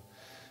down.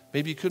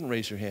 Maybe you couldn't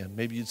raise your hand.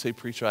 Maybe you'd say,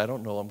 preacher, I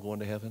don't know I'm going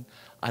to heaven.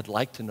 I'd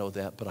like to know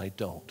that, but I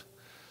don't.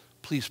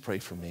 Please pray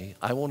for me.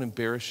 I won't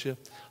embarrass you.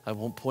 I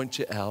won't point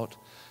you out.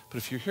 But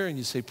if you're here and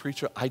you say,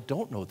 preacher, I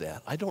don't know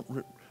that. I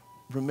don't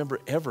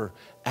remember ever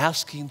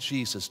asking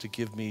Jesus to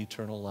give me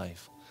eternal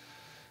life.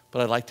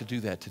 But I'd like to do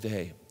that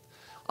today.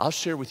 I'll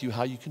share with you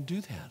how you can do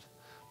that.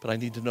 But I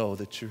need to know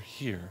that you're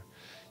here.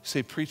 You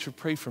say, preacher,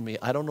 pray for me.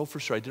 I don't know for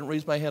sure. I didn't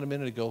raise my hand a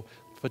minute ago.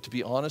 But to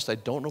be honest, I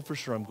don't know for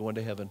sure I'm going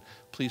to heaven.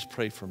 Please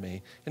pray for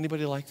me.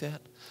 Anybody like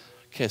that?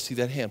 Okay, I see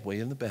that hand way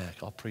in the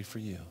back. I'll pray for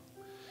you.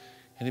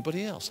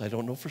 Anybody else? I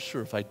don't know for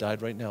sure if I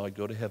died right now, I'd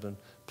go to heaven.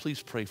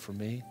 Please pray for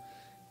me.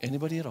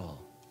 Anybody at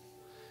all?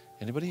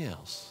 Anybody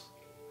else?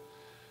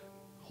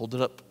 Hold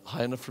it up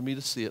high enough for me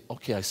to see it.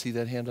 Okay, I see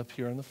that hand up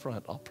here in the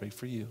front. I'll pray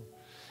for you.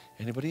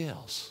 Anybody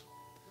else?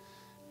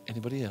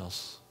 Anybody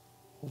else?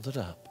 Hold it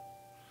up.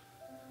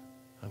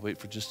 I wait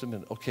for just a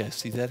minute. Okay, I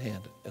see that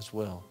hand as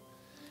well.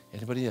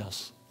 Anybody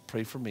else?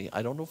 Pray for me.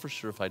 I don't know for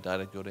sure if I died,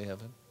 I'd go to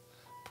heaven.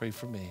 Pray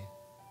for me.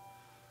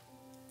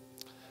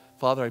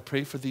 Father, I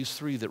pray for these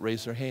three that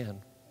raised their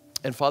hand.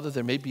 And Father,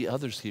 there may be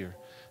others here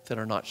that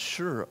are not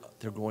sure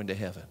they're going to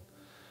heaven.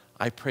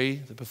 I pray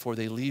that before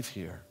they leave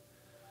here,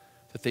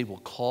 that they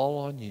will call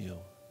on you,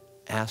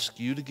 ask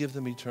you to give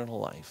them eternal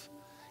life,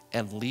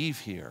 and leave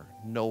here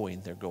knowing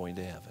they're going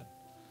to heaven.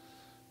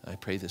 I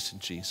pray this in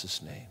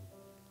Jesus' name.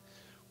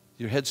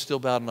 Your head's still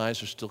bowed and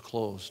eyes are still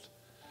closed.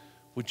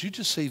 Would you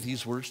just say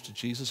these words to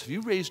Jesus? If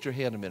you raised your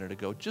hand a minute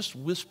ago, just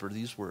whisper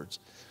these words.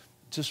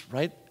 Just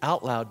right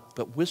out loud,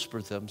 but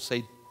whisper them.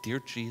 Say,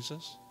 dear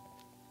Jesus,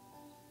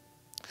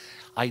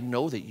 I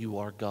know that you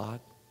are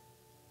God.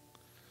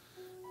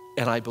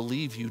 And I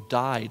believe you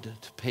died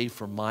to pay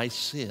for my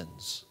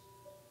sins.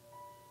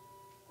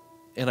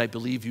 And I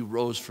believe you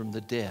rose from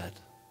the dead.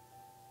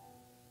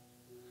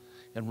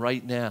 And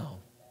right now,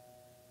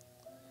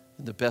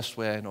 in the best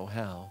way I know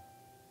how,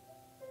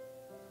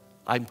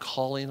 I'm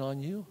calling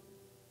on you.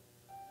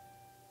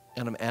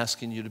 And I'm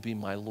asking you to be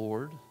my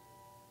Lord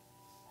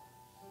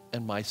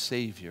and my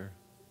Savior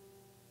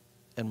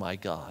and my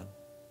God.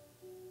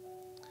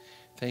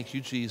 Thank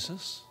you,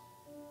 Jesus,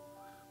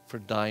 for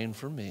dying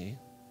for me.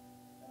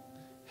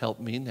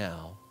 Help me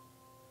now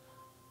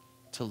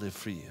to live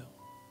for you.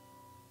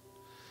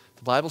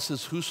 The Bible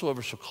says,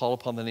 whosoever shall call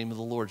upon the name of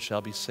the Lord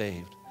shall be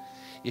saved.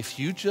 If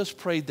you just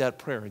prayed that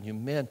prayer and you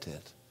meant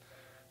it,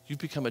 you've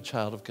become a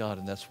child of God,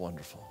 and that's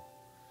wonderful.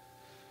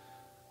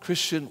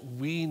 Christian,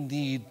 we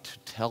need to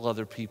tell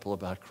other people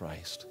about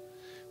Christ.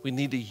 We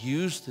need to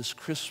use this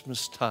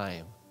Christmas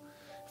time.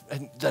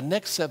 And the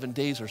next 7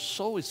 days are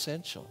so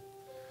essential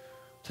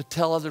to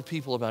tell other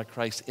people about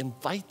Christ.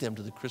 Invite them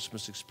to the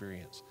Christmas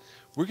experience.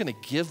 We're going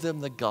to give them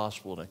the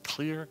gospel in a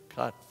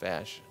clear-cut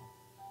fashion.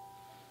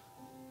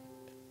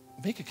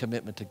 Make a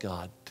commitment to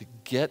God to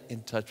get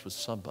in touch with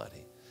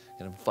somebody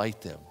and invite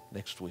them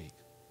next week.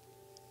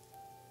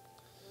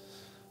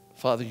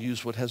 Father,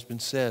 use what has been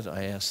said.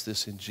 I ask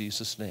this in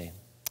Jesus' name.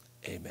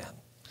 Amen.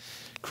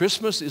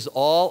 Christmas is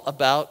all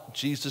about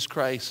Jesus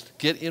Christ.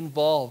 Get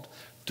involved.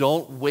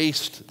 Don't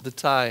waste the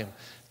time.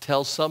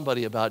 Tell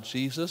somebody about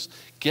Jesus.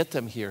 Get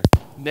them here.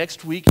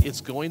 Next week, it's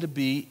going to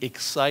be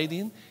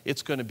exciting.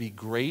 It's going to be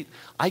great.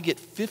 I get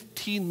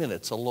 15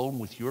 minutes alone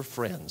with your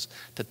friends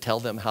to tell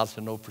them how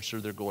to know for sure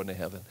they're going to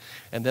heaven.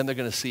 And then they're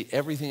going to see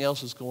everything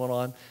else that's going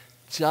on.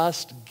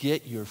 Just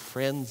get your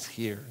friends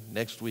here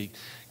next week.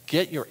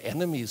 Get your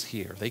enemies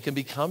here. They can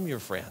become your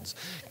friends.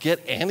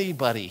 Get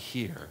anybody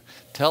here.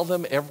 Tell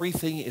them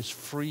everything is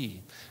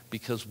free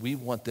because we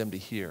want them to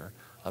hear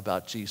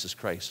about Jesus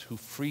Christ, who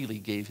freely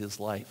gave his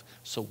life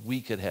so we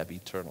could have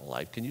eternal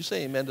life. Can you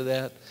say amen to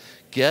that?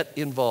 Get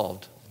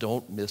involved.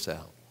 Don't miss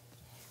out.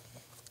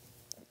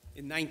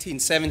 In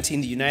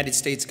 1917, the United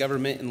States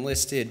government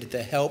enlisted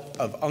the help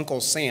of Uncle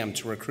Sam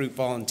to recruit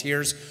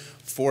volunteers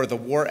for the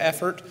war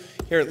effort.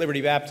 Here at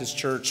Liberty Baptist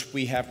Church,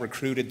 we have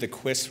recruited the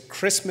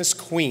Christmas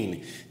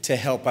Queen to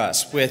help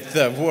us with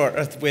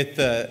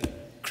the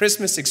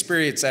Christmas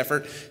experience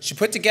effort. She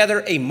put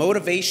together a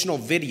motivational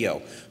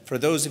video for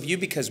those of you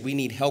because we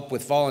need help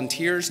with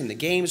volunteers in the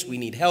games. We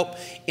need help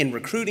in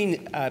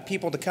recruiting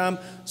people to come.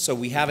 So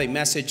we have a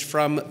message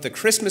from the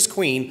Christmas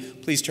Queen.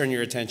 Please turn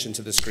your attention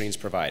to the screens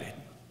provided.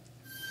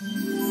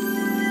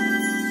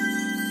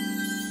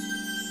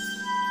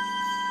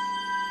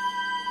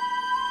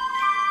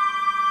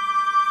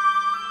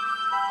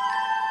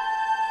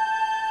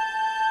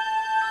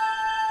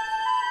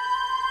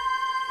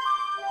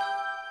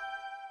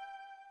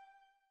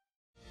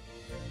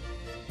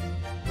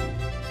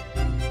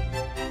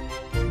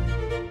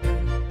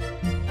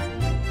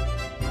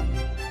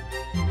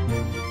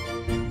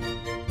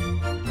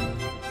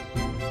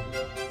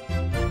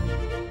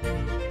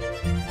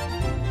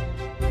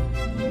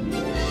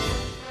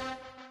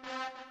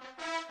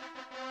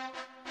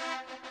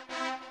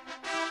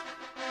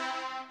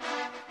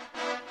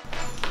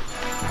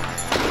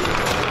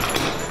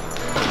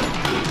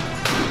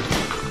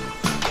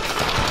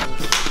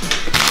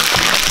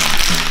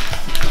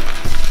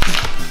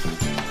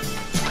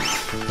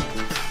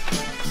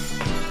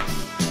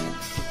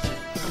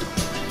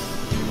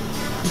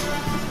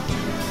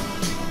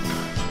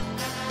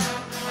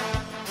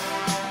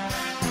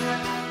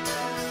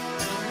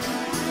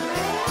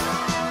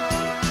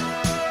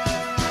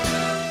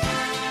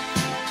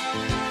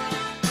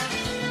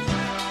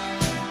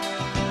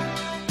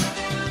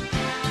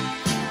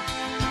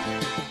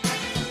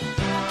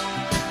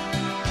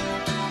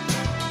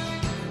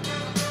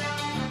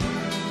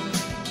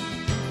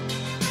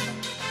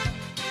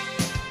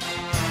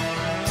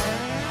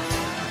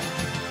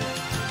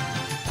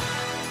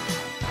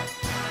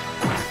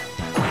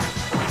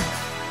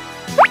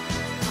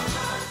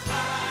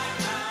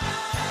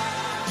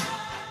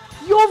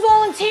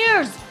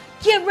 Volunteers,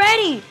 get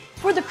ready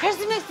for the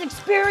Christmas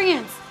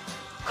experience.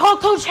 Call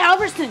Coach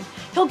Halverson.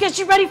 He'll get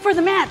you ready for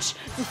the match,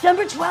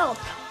 December 12th.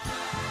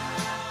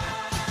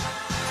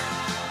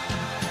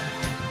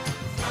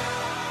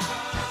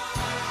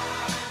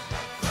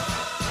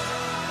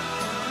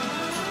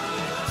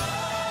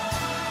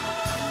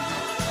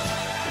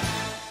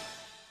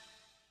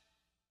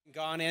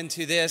 Gone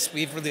into this,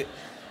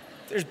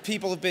 there's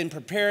people have been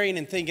preparing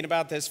and thinking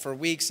about this for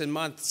weeks and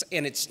months,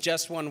 and it's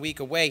just 1 week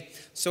away.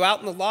 So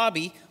out in the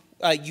lobby,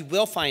 you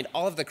will find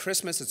all of the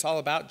Christmas. It's all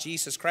about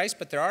Jesus Christ,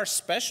 but there are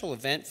special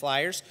event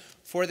flyers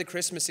for the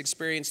Christmas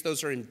experience.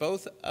 Those are in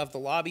both of the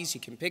lobbies.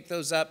 You can pick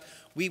those up.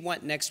 We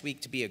want next week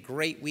to be a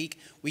great week.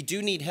 We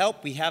do need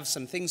help. We have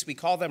some things, we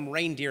call them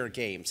reindeer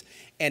games,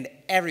 and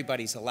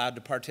everybody's allowed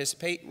to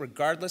participate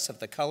regardless of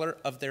the color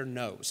of their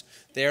nose.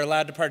 They're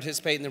allowed to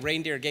participate in the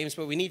reindeer games,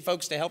 but we need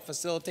folks to help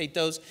facilitate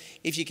those.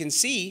 If you can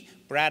see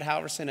Brad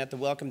Halverson at the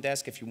welcome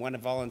desk, if you want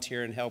to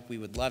volunteer and help, we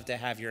would love to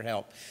have your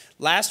help.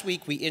 Last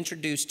week, we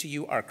introduced to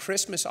you our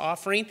Christmas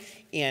offering,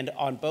 and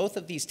on both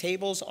of these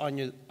tables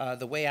on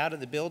the way out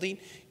of the building,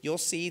 you'll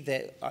see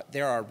that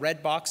there are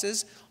red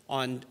boxes.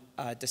 On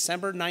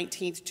December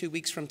 19th, 2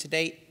 weeks from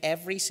today,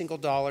 every single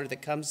dollar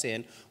that comes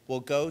in will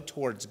go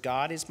towards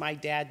God is My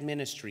Dad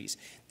Ministries.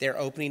 They're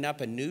opening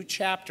up a new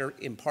chapter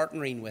in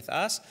partnering with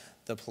us,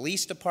 the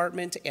police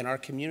department, and our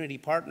community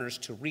partners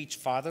to reach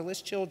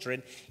fatherless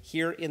children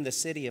here in the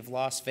city of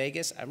Las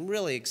Vegas. I'm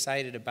really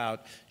excited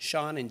about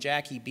Sean and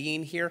Jackie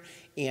being here,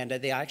 and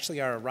they actually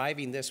are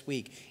arriving this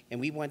week, and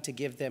we want to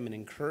give them an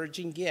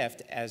encouraging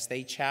gift as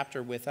they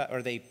partner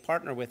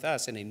with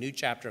us in a new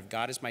chapter of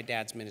God is My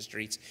Dad's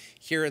Ministries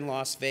here in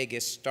Las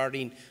Vegas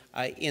starting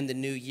in the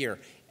new year.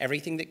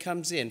 Everything that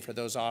comes in for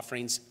those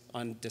offerings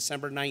on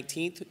December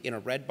 19th in a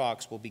red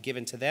box will be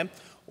given to them,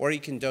 or you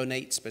can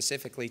donate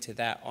specifically to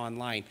that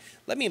online.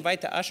 Let me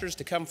invite the ushers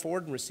to come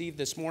forward and receive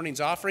this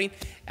morning's offering.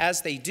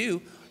 As they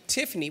do,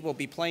 Tiffany will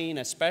be playing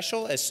a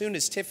special. As soon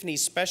as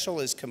Tiffany's special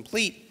is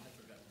complete,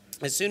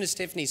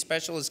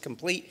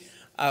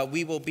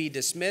 we will be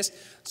dismissed.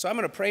 So I'm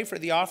going to pray for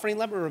the offering.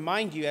 Let me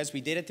remind you, as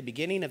we did at the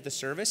beginning of the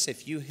service,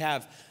 if you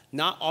have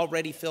not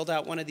already filled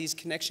out one of these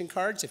connection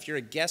cards, if you're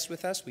a guest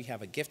with us, we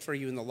have a gift for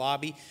you in the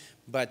lobby.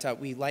 But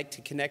we like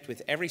to connect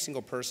with every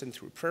single person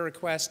through prayer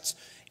requests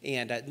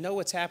and know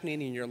what's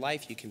happening in your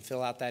life. You can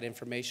fill out that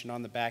information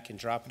on the back and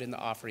drop it in the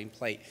offering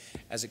plate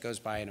as it goes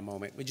by in a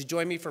moment. Would you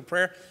join me for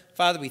prayer?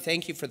 Father, we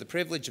thank you for the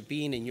privilege of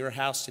being in your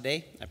house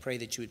today. I pray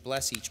that you would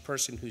bless each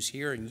person who's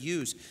here and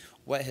use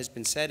what has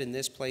been said in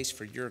this place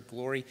for your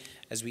glory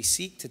as we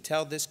seek to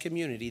tell this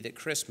community that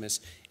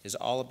Christmas is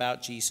all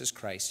about Jesus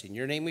Christ. In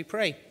your name we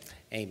pray,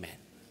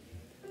 amen.